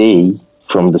 So a day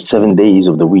from the 7 days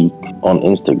of the week on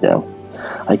Instagram.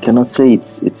 I cannot say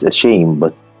it's a shame,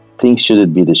 but things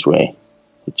shouldn't be this way.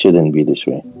 It shouldn't be this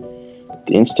way.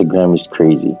 The Instagram is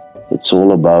crazy. It's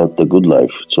all about the good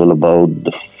life. It's all about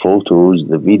the photos,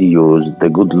 the videos, the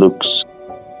good looks.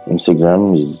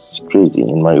 Instagram is crazy.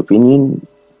 In my opinion,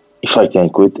 if I can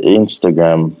quit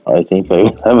Instagram, I think I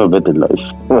will have a better life.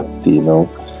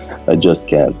 I just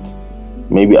can't.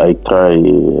 Maybe I try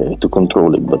to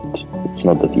control it, but it's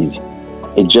not that easy.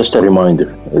 It's just a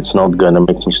reminder. It's not gonna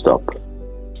make me stop.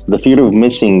 The fear of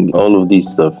missing all of these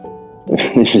stuff.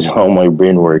 This is how my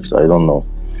brain works. I don't know.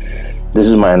 This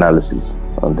is my analysis,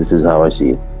 and this is how I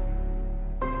see it.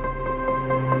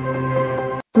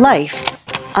 Life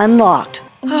Unlocked.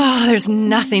 Oh, there's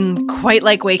nothing quite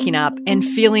like waking up and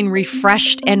feeling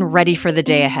refreshed and ready for the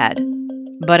day ahead.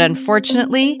 But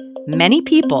unfortunately, many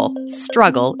people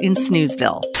struggle in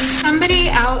Snoozeville. Somebody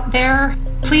out there,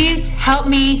 please help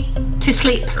me to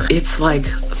sleep. It's like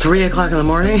 3 o'clock in the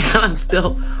morning and I'm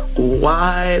still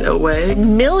wide awake.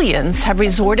 Millions have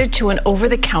resorted to an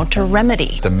over-the-counter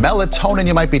remedy. The melatonin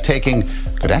you might be taking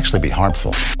could actually be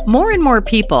harmful. More and more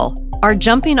people are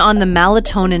jumping on the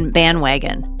melatonin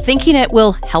bandwagon, thinking it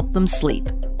will help them sleep.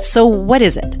 So what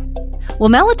is it? Well,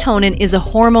 melatonin is a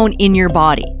hormone in your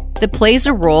body that plays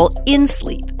a role in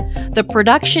sleep. The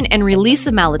production and release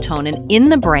of melatonin in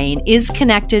the brain is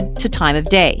connected to time of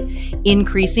day,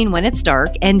 increasing when it's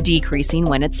dark and decreasing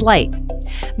when it's light.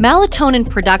 Melatonin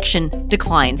production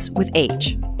declines with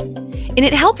age. And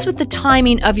it helps with the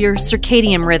timing of your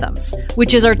circadian rhythms,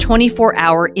 which is our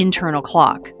 24-hour internal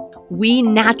clock. We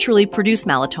naturally produce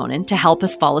melatonin to help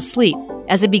us fall asleep.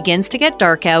 As it begins to get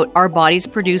dark out, our bodies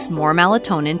produce more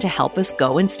melatonin to help us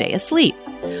go and stay asleep.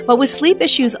 But with sleep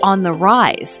issues on the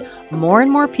rise, more and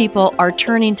more people are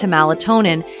turning to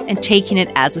melatonin and taking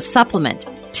it as a supplement,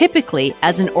 typically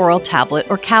as an oral tablet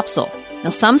or capsule. Now,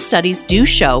 some studies do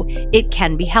show it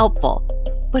can be helpful,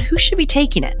 but who should be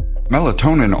taking it?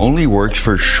 Melatonin only works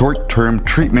for short-term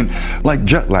treatment like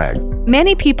jet lag.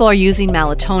 Many people are using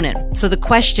melatonin, so the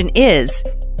question is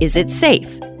it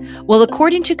safe? Well,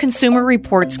 according to Consumer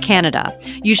Reports Canada,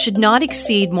 you should not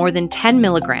exceed more than 10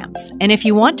 milligrams. And if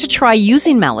you want to try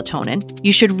using melatonin,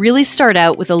 you should really start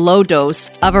out with a low dose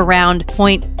of around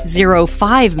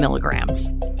 0.05 milligrams.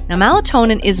 Now,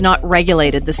 melatonin is not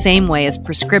regulated the same way as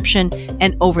prescription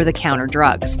and over-the-counter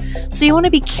drugs, so you want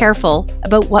to be careful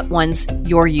about what ones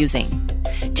you're using.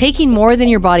 Taking more than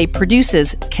your body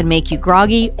produces can make you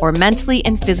groggy or mentally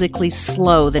and physically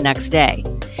slow the next day.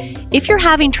 If you're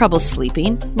having trouble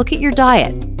sleeping, look at your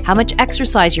diet, how much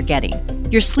exercise you're getting,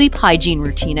 your sleep hygiene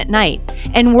routine at night,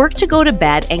 and work to go to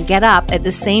bed and get up at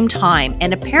the same time.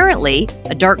 And apparently,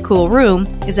 a dark, cool room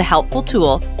is a helpful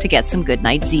tool to get some good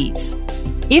night's Z's.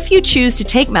 If you choose to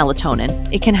take melatonin,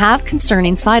 it can have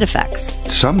concerning side effects.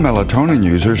 Some melatonin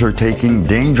users are taking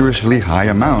dangerously high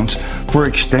amounts for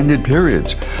extended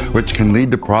periods, which can lead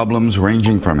to problems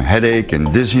ranging from headache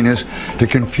and dizziness to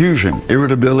confusion,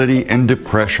 irritability, and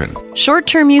depression.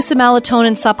 Short-term use of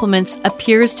melatonin supplements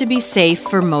appears to be safe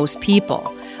for most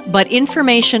people, but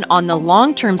information on the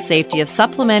long-term safety of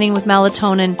supplementing with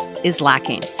melatonin is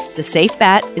lacking. The safe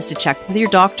bet is to check with your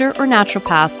doctor or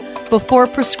naturopath before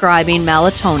prescribing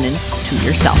melatonin to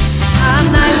yourself. I'm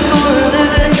nice for a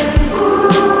living.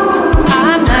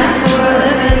 I'm nice for a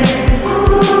living.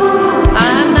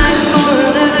 I'm nice for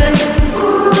a living.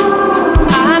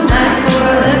 I'm nice for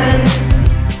a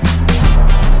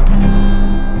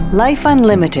living. Life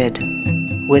Unlimited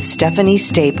with Stephanie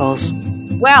Staples.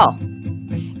 Well,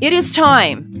 it is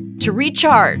time to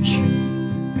recharge,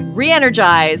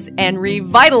 re-energize, and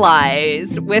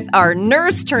revitalize with our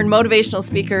nurse turned motivational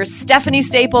speaker, Stephanie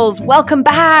Staples. Welcome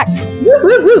back. Woo,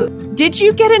 woo, woo. Did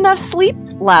you get enough sleep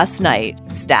last night,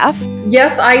 Steph?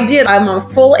 Yes, I did. I'm a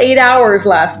full 8 hours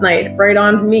last night. Right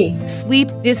on me. Sleep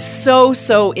is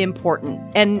so important.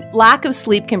 And lack of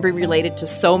sleep can be related to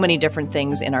so many different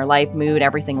things in our life, mood,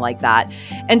 everything like that.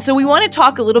 And so we want to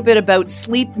talk a little bit about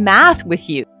sleep math with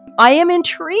you. I am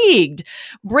intrigued.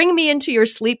 Bring me into your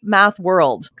sleep math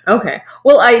world. Okay.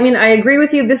 Well, I agree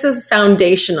with you. This is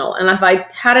foundational. And if I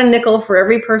had a nickel for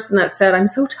every person that said, I'm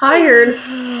so tired.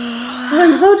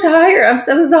 I'm so tired. I'm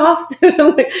so exhausted.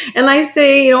 And I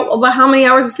say, about how many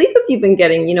hours of sleep have you been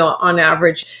getting, on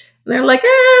average? And they're like,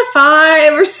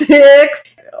 5 or 6.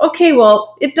 Okay,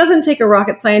 well, it doesn't take a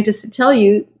rocket scientist to tell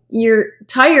you you're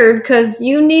tired because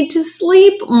you need to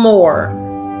sleep more.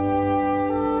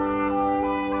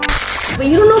 But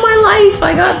you don't know my life.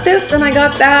 I got this and I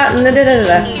got that and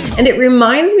da-da-da-da. And it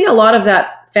reminds me a lot of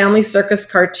that Family Circus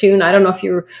cartoon. I don't know if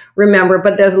you remember,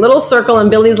 but there's a little circle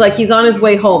and Billy's like, he's on his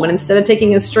way home. And instead of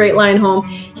taking a straight line home,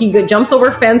 he jumps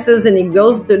over fences and he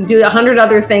goes to do 100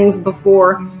 other things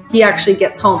before he actually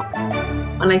gets home.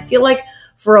 And I feel like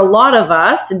for a lot of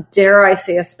us, dare I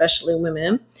say, especially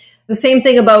women, the same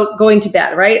thing about going to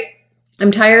bed, right?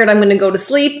 I'm tired, I'm going to go to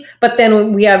sleep, but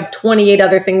then we have 28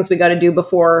 other things we got to do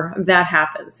before that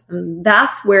happens. And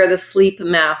that's where the sleep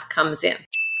math comes in.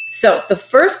 So the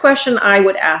first question I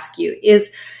would ask you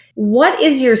is, what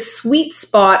is your sweet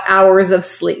spot hours of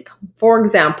sleep? For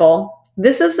example,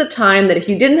 this is the time that if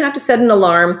you didn't have to set an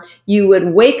alarm, you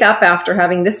would wake up after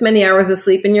having this many hours of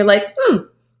sleep and you're like,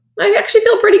 I actually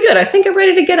feel pretty good. I think I'm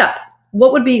ready to get up.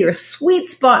 What would be your sweet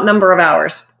spot number of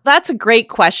hours? That's a great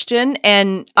question.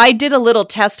 And I did a little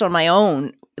test on my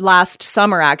own last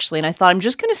summer, actually. And I thought, I'm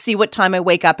just going to see what time I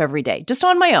wake up every day, just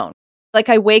on my own. Like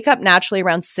I wake up naturally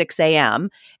around 6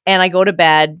 a.m. and I go to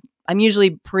bed. I'm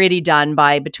usually pretty done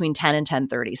by between 10 and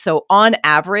 10:30. So on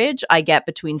average, I get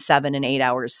between 7 and 8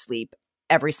 hours sleep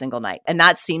every single night. And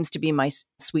that seems to be my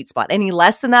sweet spot. Any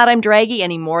less than that, I'm draggy.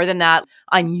 Any more than that,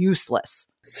 I'm useless.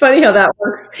 It's funny how that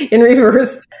works in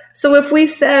reverse. So if we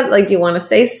said, do you want to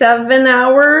say 7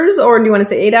 hours or do you want to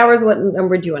say 8 hours? What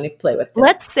number do you want to play with?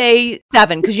 Let's say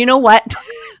 7, because you know what?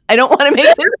 I don't want to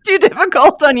make this too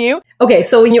difficult on you. Okay,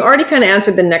 so you already kind of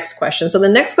answered the next question. So the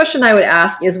next question I would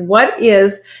ask is, what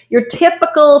is your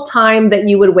typical time that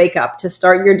you would wake up to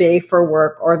start your day for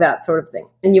work or that sort of thing?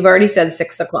 And you've already said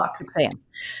 6 o'clock. 6 a.m.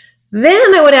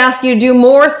 Then I would ask you to do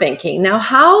more thinking. Now,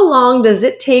 how long does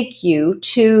it take you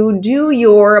to do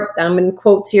your, I'm in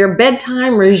quotes here,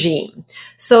 bedtime regime?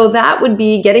 So that would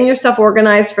be getting your stuff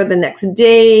organized for the next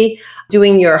day,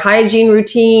 doing your hygiene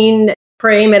routine,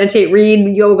 pray, meditate,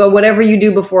 read, yoga, whatever you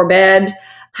do before bed.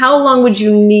 How long would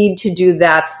you need to do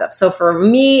that stuff? So for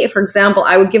me, for example,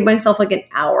 I would give myself like an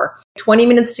hour, 20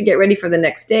 minutes to get ready for the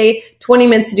next day, 20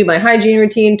 minutes to do my hygiene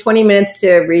routine, 20 minutes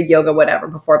to read yoga, whatever,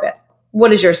 before bed.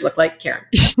 What does yours look like, Karen?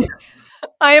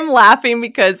 I am laughing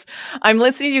because I'm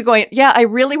listening to you going, yeah, I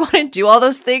really want to do all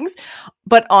those things.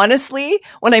 But honestly,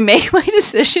 when I make my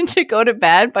decision to go to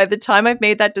bed, by the time I've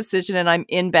made that decision and I'm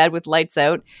in bed with lights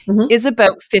out, is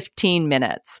about 15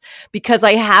 minutes because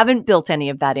I haven't built any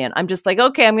of that in. I'm just like,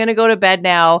 okay, I'm going to go to bed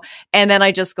now. And then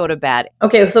I just go to bed.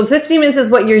 Okay, so 15 minutes is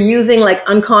what you're using like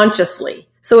unconsciously.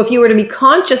 So if you were to be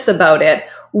conscious about it,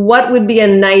 what would be a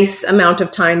nice amount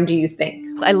of time, do you think?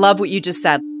 I love what you just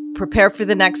said. Prepare for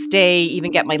the next day,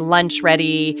 even get my lunch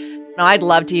ready. Now, I'd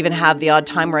love to even have the odd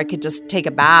time where I could just take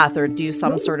a bath or do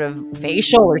some sort of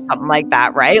facial or something like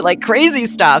that, right? Like crazy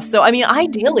stuff. So, I mean,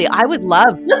 ideally, I would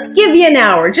love. Let's give you an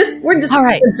hour. We're just all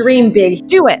right. Dream big.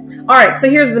 Do it. All right. So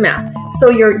here's the math. So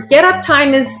your get up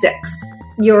time is 6.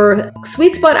 Your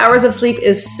sweet spot hours of sleep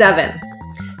is 7.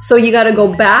 So you got to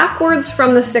go backwards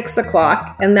from the 6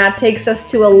 o'clock, and that takes us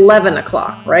to 11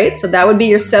 o'clock, right? So that would be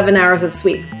your 7 hours of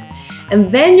sleep.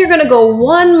 And then you're going to go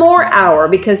 1 more hour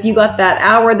because you got that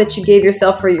hour that you gave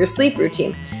yourself for your sleep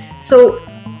routine. So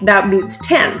that means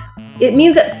 10. It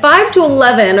means at 5 to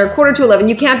 11 or quarter to 11,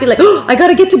 you can't be like, oh, I got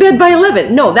to get to bed by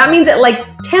 11. No, that means at like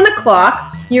 10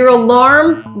 o'clock, your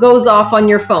alarm goes off on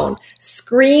your phone.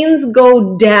 Screens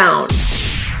go down.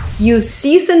 You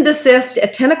cease and desist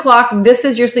at 10 o'clock. This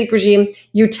is your sleep regime.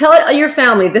 You tell your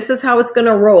family, this is how it's going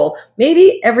to roll.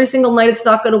 Maybe every single night it's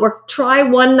not going to work. Try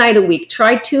 1 night a week.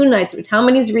 Try 2 nights a week. How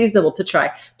many is reasonable to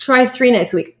try? Try 3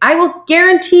 nights a week. I will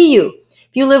guarantee you, if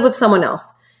you live with someone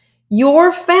else,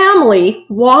 your family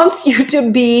wants you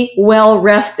to be well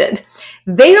rested.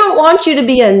 They don't want you to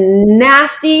be a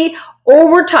nasty,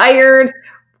 overtired,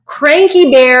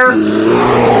 cranky bear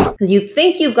because you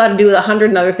think you've got to do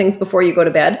 100 other things before you go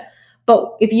to bed.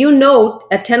 But if you know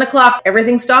at 10 o'clock,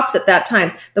 everything stops at that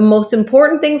time, the most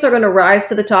important things are going to rise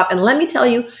to the top. And let me tell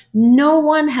you, no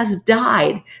one has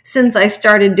died since I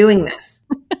started doing this.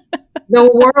 The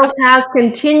world has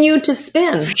continued to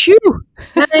spin. Phew.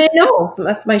 I know.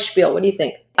 That's my spiel. What do you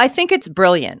think? I think it's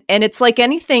brilliant. And it's like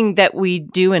anything that we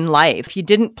do in life. If you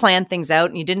didn't plan things out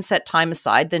and you didn't set time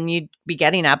aside, then you'd be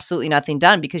getting absolutely nothing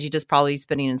done because you just probably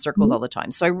spinning in circles all the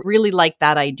time. So I really like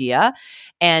that idea.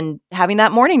 And having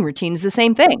that morning routine is the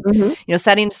same thing. You know,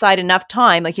 setting aside enough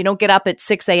time. Like you don't get up at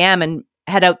 6 a.m. and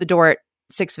head out the door at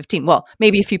 6:15. Well,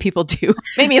 maybe a few people do.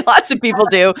 Maybe lots of people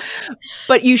do.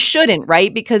 But you shouldn't,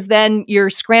 right? Because then you're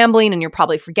scrambling and you're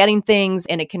probably forgetting things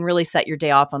and it can really set your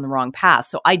day off on the wrong path.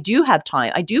 So I do have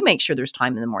time. I do make sure there's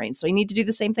time in the morning. So you need to do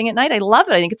the same thing at night. I love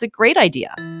it. I think it's a great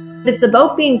idea. It's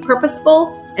about being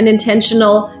purposeful and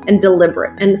intentional and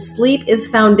deliberate. And sleep is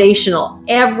foundational.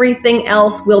 Everything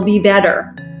else will be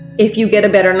better if you get a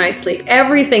better night's sleep.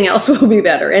 Everything else will be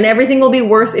better, and everything will be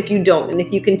worse if you don't. And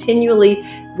if you continually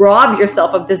rob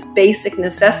yourself of this basic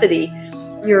necessity,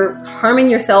 you're harming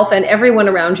yourself and everyone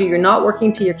around you. You're not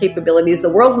working to your capabilities. The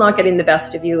world's not getting the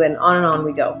best of you, and on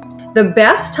we go. The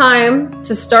best time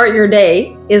to start your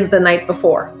day is the night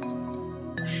before.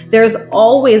 There's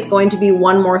always going to be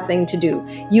one more thing to do.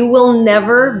 You will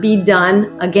never be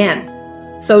done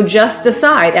again. So just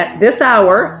decide at this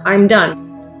hour, I'm done.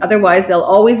 Otherwise, there'll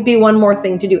always be one more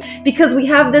thing to do because we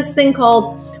have this thing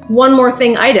called one more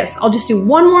thing-itis. I'll just do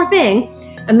one more thing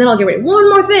and then I'll get ready. One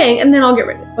more thing and then I'll get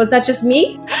ready. Was that just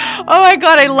me? Oh my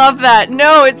God, I love that.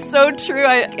 No, it's so true.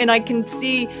 I can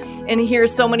see and hear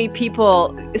so many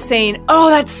people saying,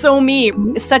 oh, that's so me.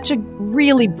 It's such a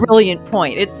really brilliant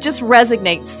point. It just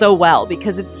resonates so well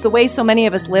because it's the way so many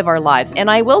of us live our lives. And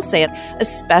I will say it,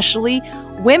 especially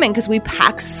women, because we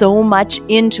pack so much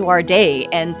into our day.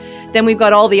 And then we've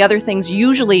got all the other things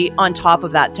usually on top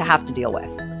of that to have to deal with.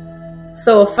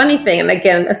 So a funny thing, and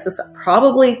again, this is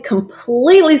probably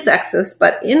completely sexist,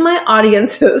 but in my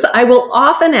audiences, I will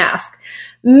often ask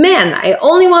men, I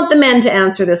only want the men to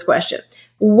answer this question.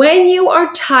 When you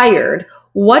are tired,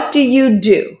 what do you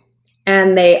do?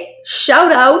 And they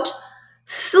shout out,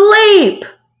 sleep.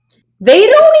 They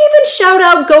don't even shout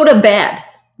out, go to bed.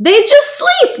 They just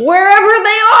sleep wherever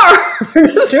they are.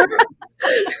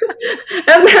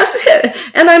 And that's it.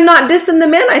 And I'm not dissing the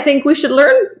men. I think we should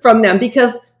learn from them,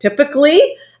 because typically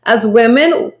as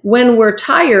women, when we're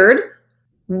tired,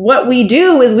 what we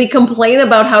do is we complain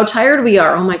about how tired we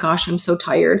are. Oh my gosh, I'm so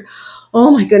tired. Oh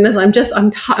my goodness, I'm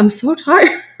so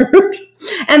tired.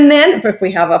 And then if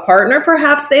we have a partner,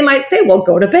 perhaps they might say, well,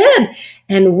 go to bed.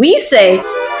 And we say,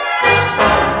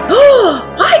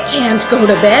 oh, I can't go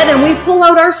to bed. And we pull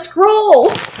out our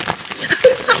scroll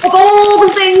of all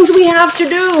the things we have to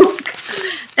do.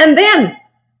 And then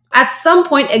at some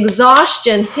point,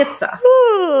 exhaustion hits us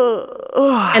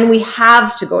and we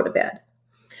have to go to bed.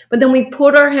 But then we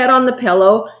put our head on the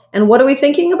pillow, and what are we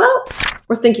thinking about?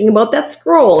 We're thinking about that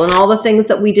scroll and all the things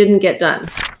that we didn't get done.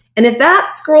 And if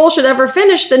that scroll should ever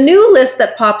finish, the new list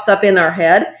that pops up in our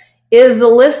head is the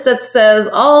list that says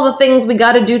all the things we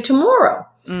got to do tomorrow.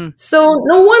 So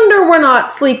no wonder we're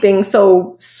not sleeping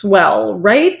so swell,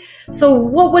 right? So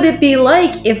what would it be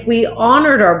like if we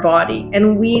honored our body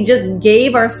and we just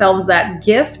gave ourselves that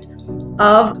gift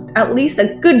of at least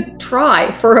a good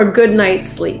try for a good night's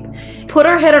sleep? Put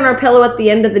our head on our pillow at the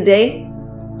end of the day.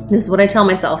 This is what I tell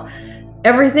myself.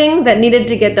 Everything that needed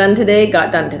to get done today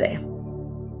got done today.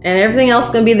 And everything else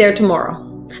is going to be there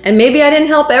tomorrow. And maybe I didn't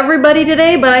help everybody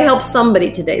today, but I helped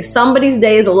somebody today. Somebody's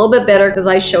day is a little bit better because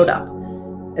I showed up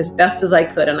as best as I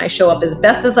could. And I show up as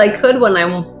best as I could when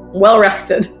I'm well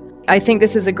rested. I think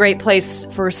this is a great place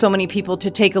for so many people to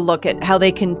take a look at how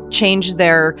they can change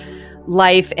their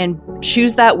life and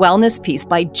choose that wellness piece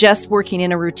by just working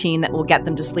in a routine that will get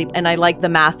them to sleep. And I like the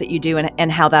math that you do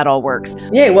and how that all works.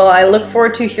 Yeah, well, I look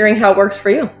forward to hearing how it works for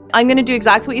you. I'm going to do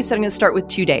exactly what you said. I'm going to start with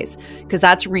 2 days because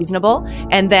that's reasonable,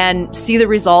 and then see the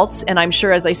results. And I'm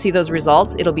sure as I see those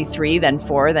results, it'll be 3, then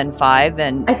 4, then 5.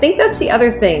 Then I think that's the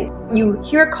other thing. You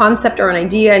hear a concept or an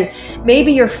idea, and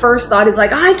maybe your first thought is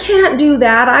like, I can't do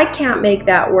that. I can't make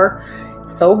that work.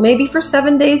 So maybe for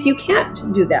 7 days you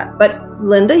can't do that. But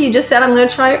Linda, you just said I'm going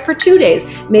to try it for 2 days.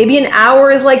 Maybe an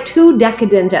hour is like too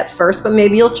decadent at first, but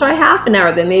maybe you'll try half an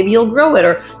hour. Then maybe you'll grow it,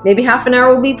 or maybe half an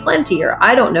hour will be plenty, or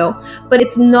I don't know. But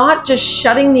it's not just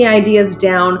shutting the ideas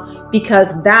down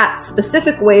because that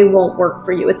specific way won't work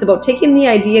for you. It's about taking the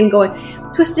idea and going,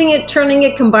 twisting it, turning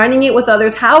it, combining it with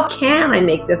others. How can I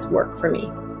make this work for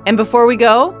me? And before we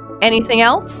go, anything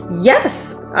else?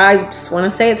 Yes. I just want to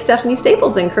say it's Stephanie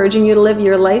Staples, encouraging you to live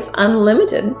your life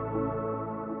unlimited.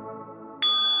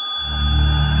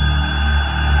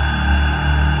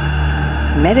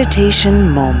 Meditation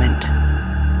moment.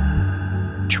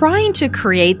 Trying to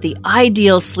create the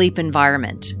ideal sleep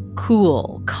environment,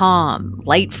 cool, calm,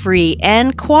 light-free,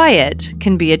 and quiet,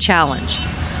 can be a challenge.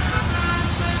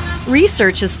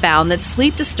 Research has found that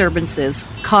sleep disturbances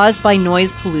caused by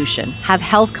noise pollution have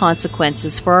health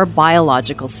consequences for our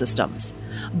biological systems.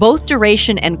 Both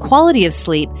duration and quality of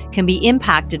sleep can be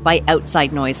impacted by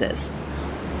outside noises.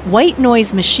 White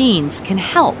noise machines can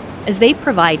help as they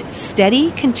provide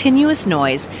steady, continuous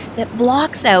noise that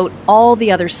blocks out all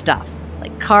the other stuff,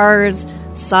 like cars,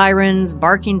 sirens,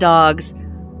 barking dogs,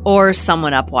 or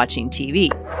someone up watching TV.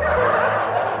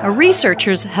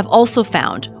 Researchers have also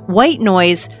found white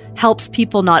noise helps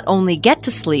people not only get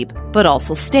to sleep, but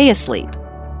also stay asleep.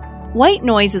 White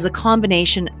noise is a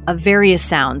combination of various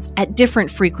sounds at different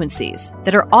frequencies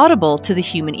that are audible to the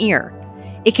human ear.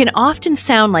 It can often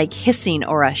sound like hissing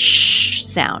or a shh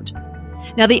sound.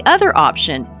 Now, the other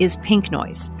option is pink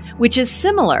noise, which is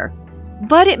similar,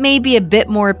 but it may be a bit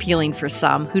more appealing for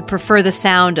some who'd prefer the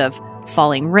sound of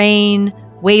falling rain,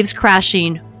 waves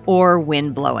crashing, or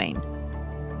wind blowing.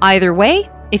 Either way,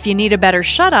 if you need a better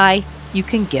shut-eye, you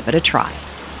can give it a try.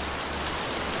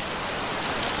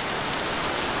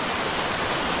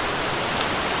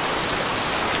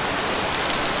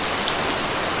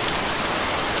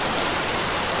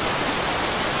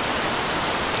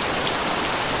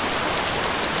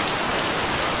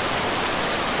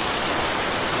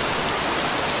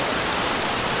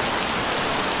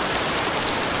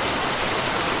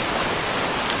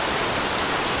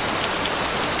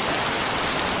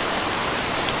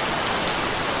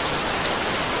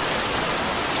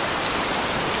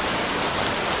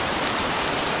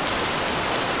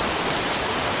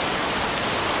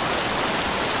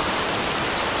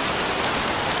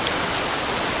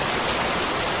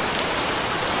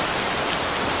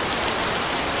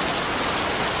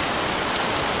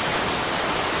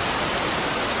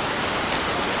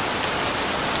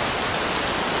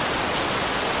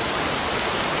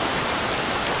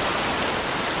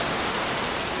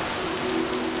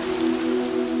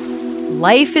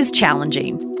 Life is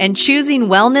challenging, and choosing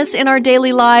wellness in our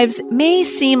daily lives may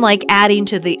seem like adding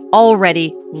to the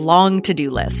already long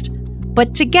to-do list.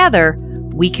 But together,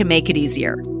 we can make it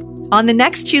easier. On the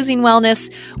next Choosing Wellness,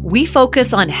 we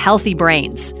focus on healthy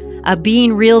brains, a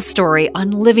Being Real story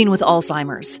on living with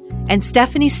Alzheimer's, and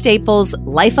Stephanie Staples'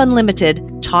 Life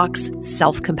Unlimited talks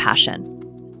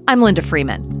self-compassion. I'm Linda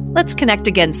Freeman. Let's connect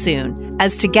again soon,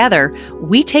 as together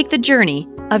we take the journey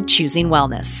of choosing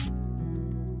wellness.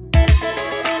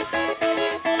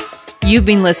 You've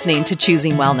been listening to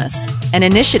Choosing Wellness, an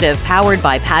initiative powered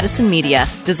by Pattison Media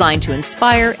designed to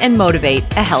inspire and motivate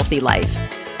a healthy life.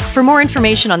 For more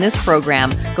information on this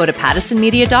program, go to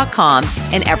pattisonmedia.com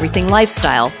and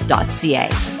everythinglifestyle.ca.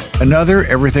 Another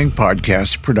Everything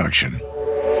Podcast production.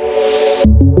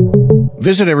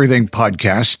 Visit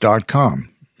everythingpodcast.com.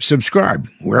 Subscribe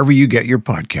wherever you get your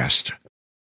podcast.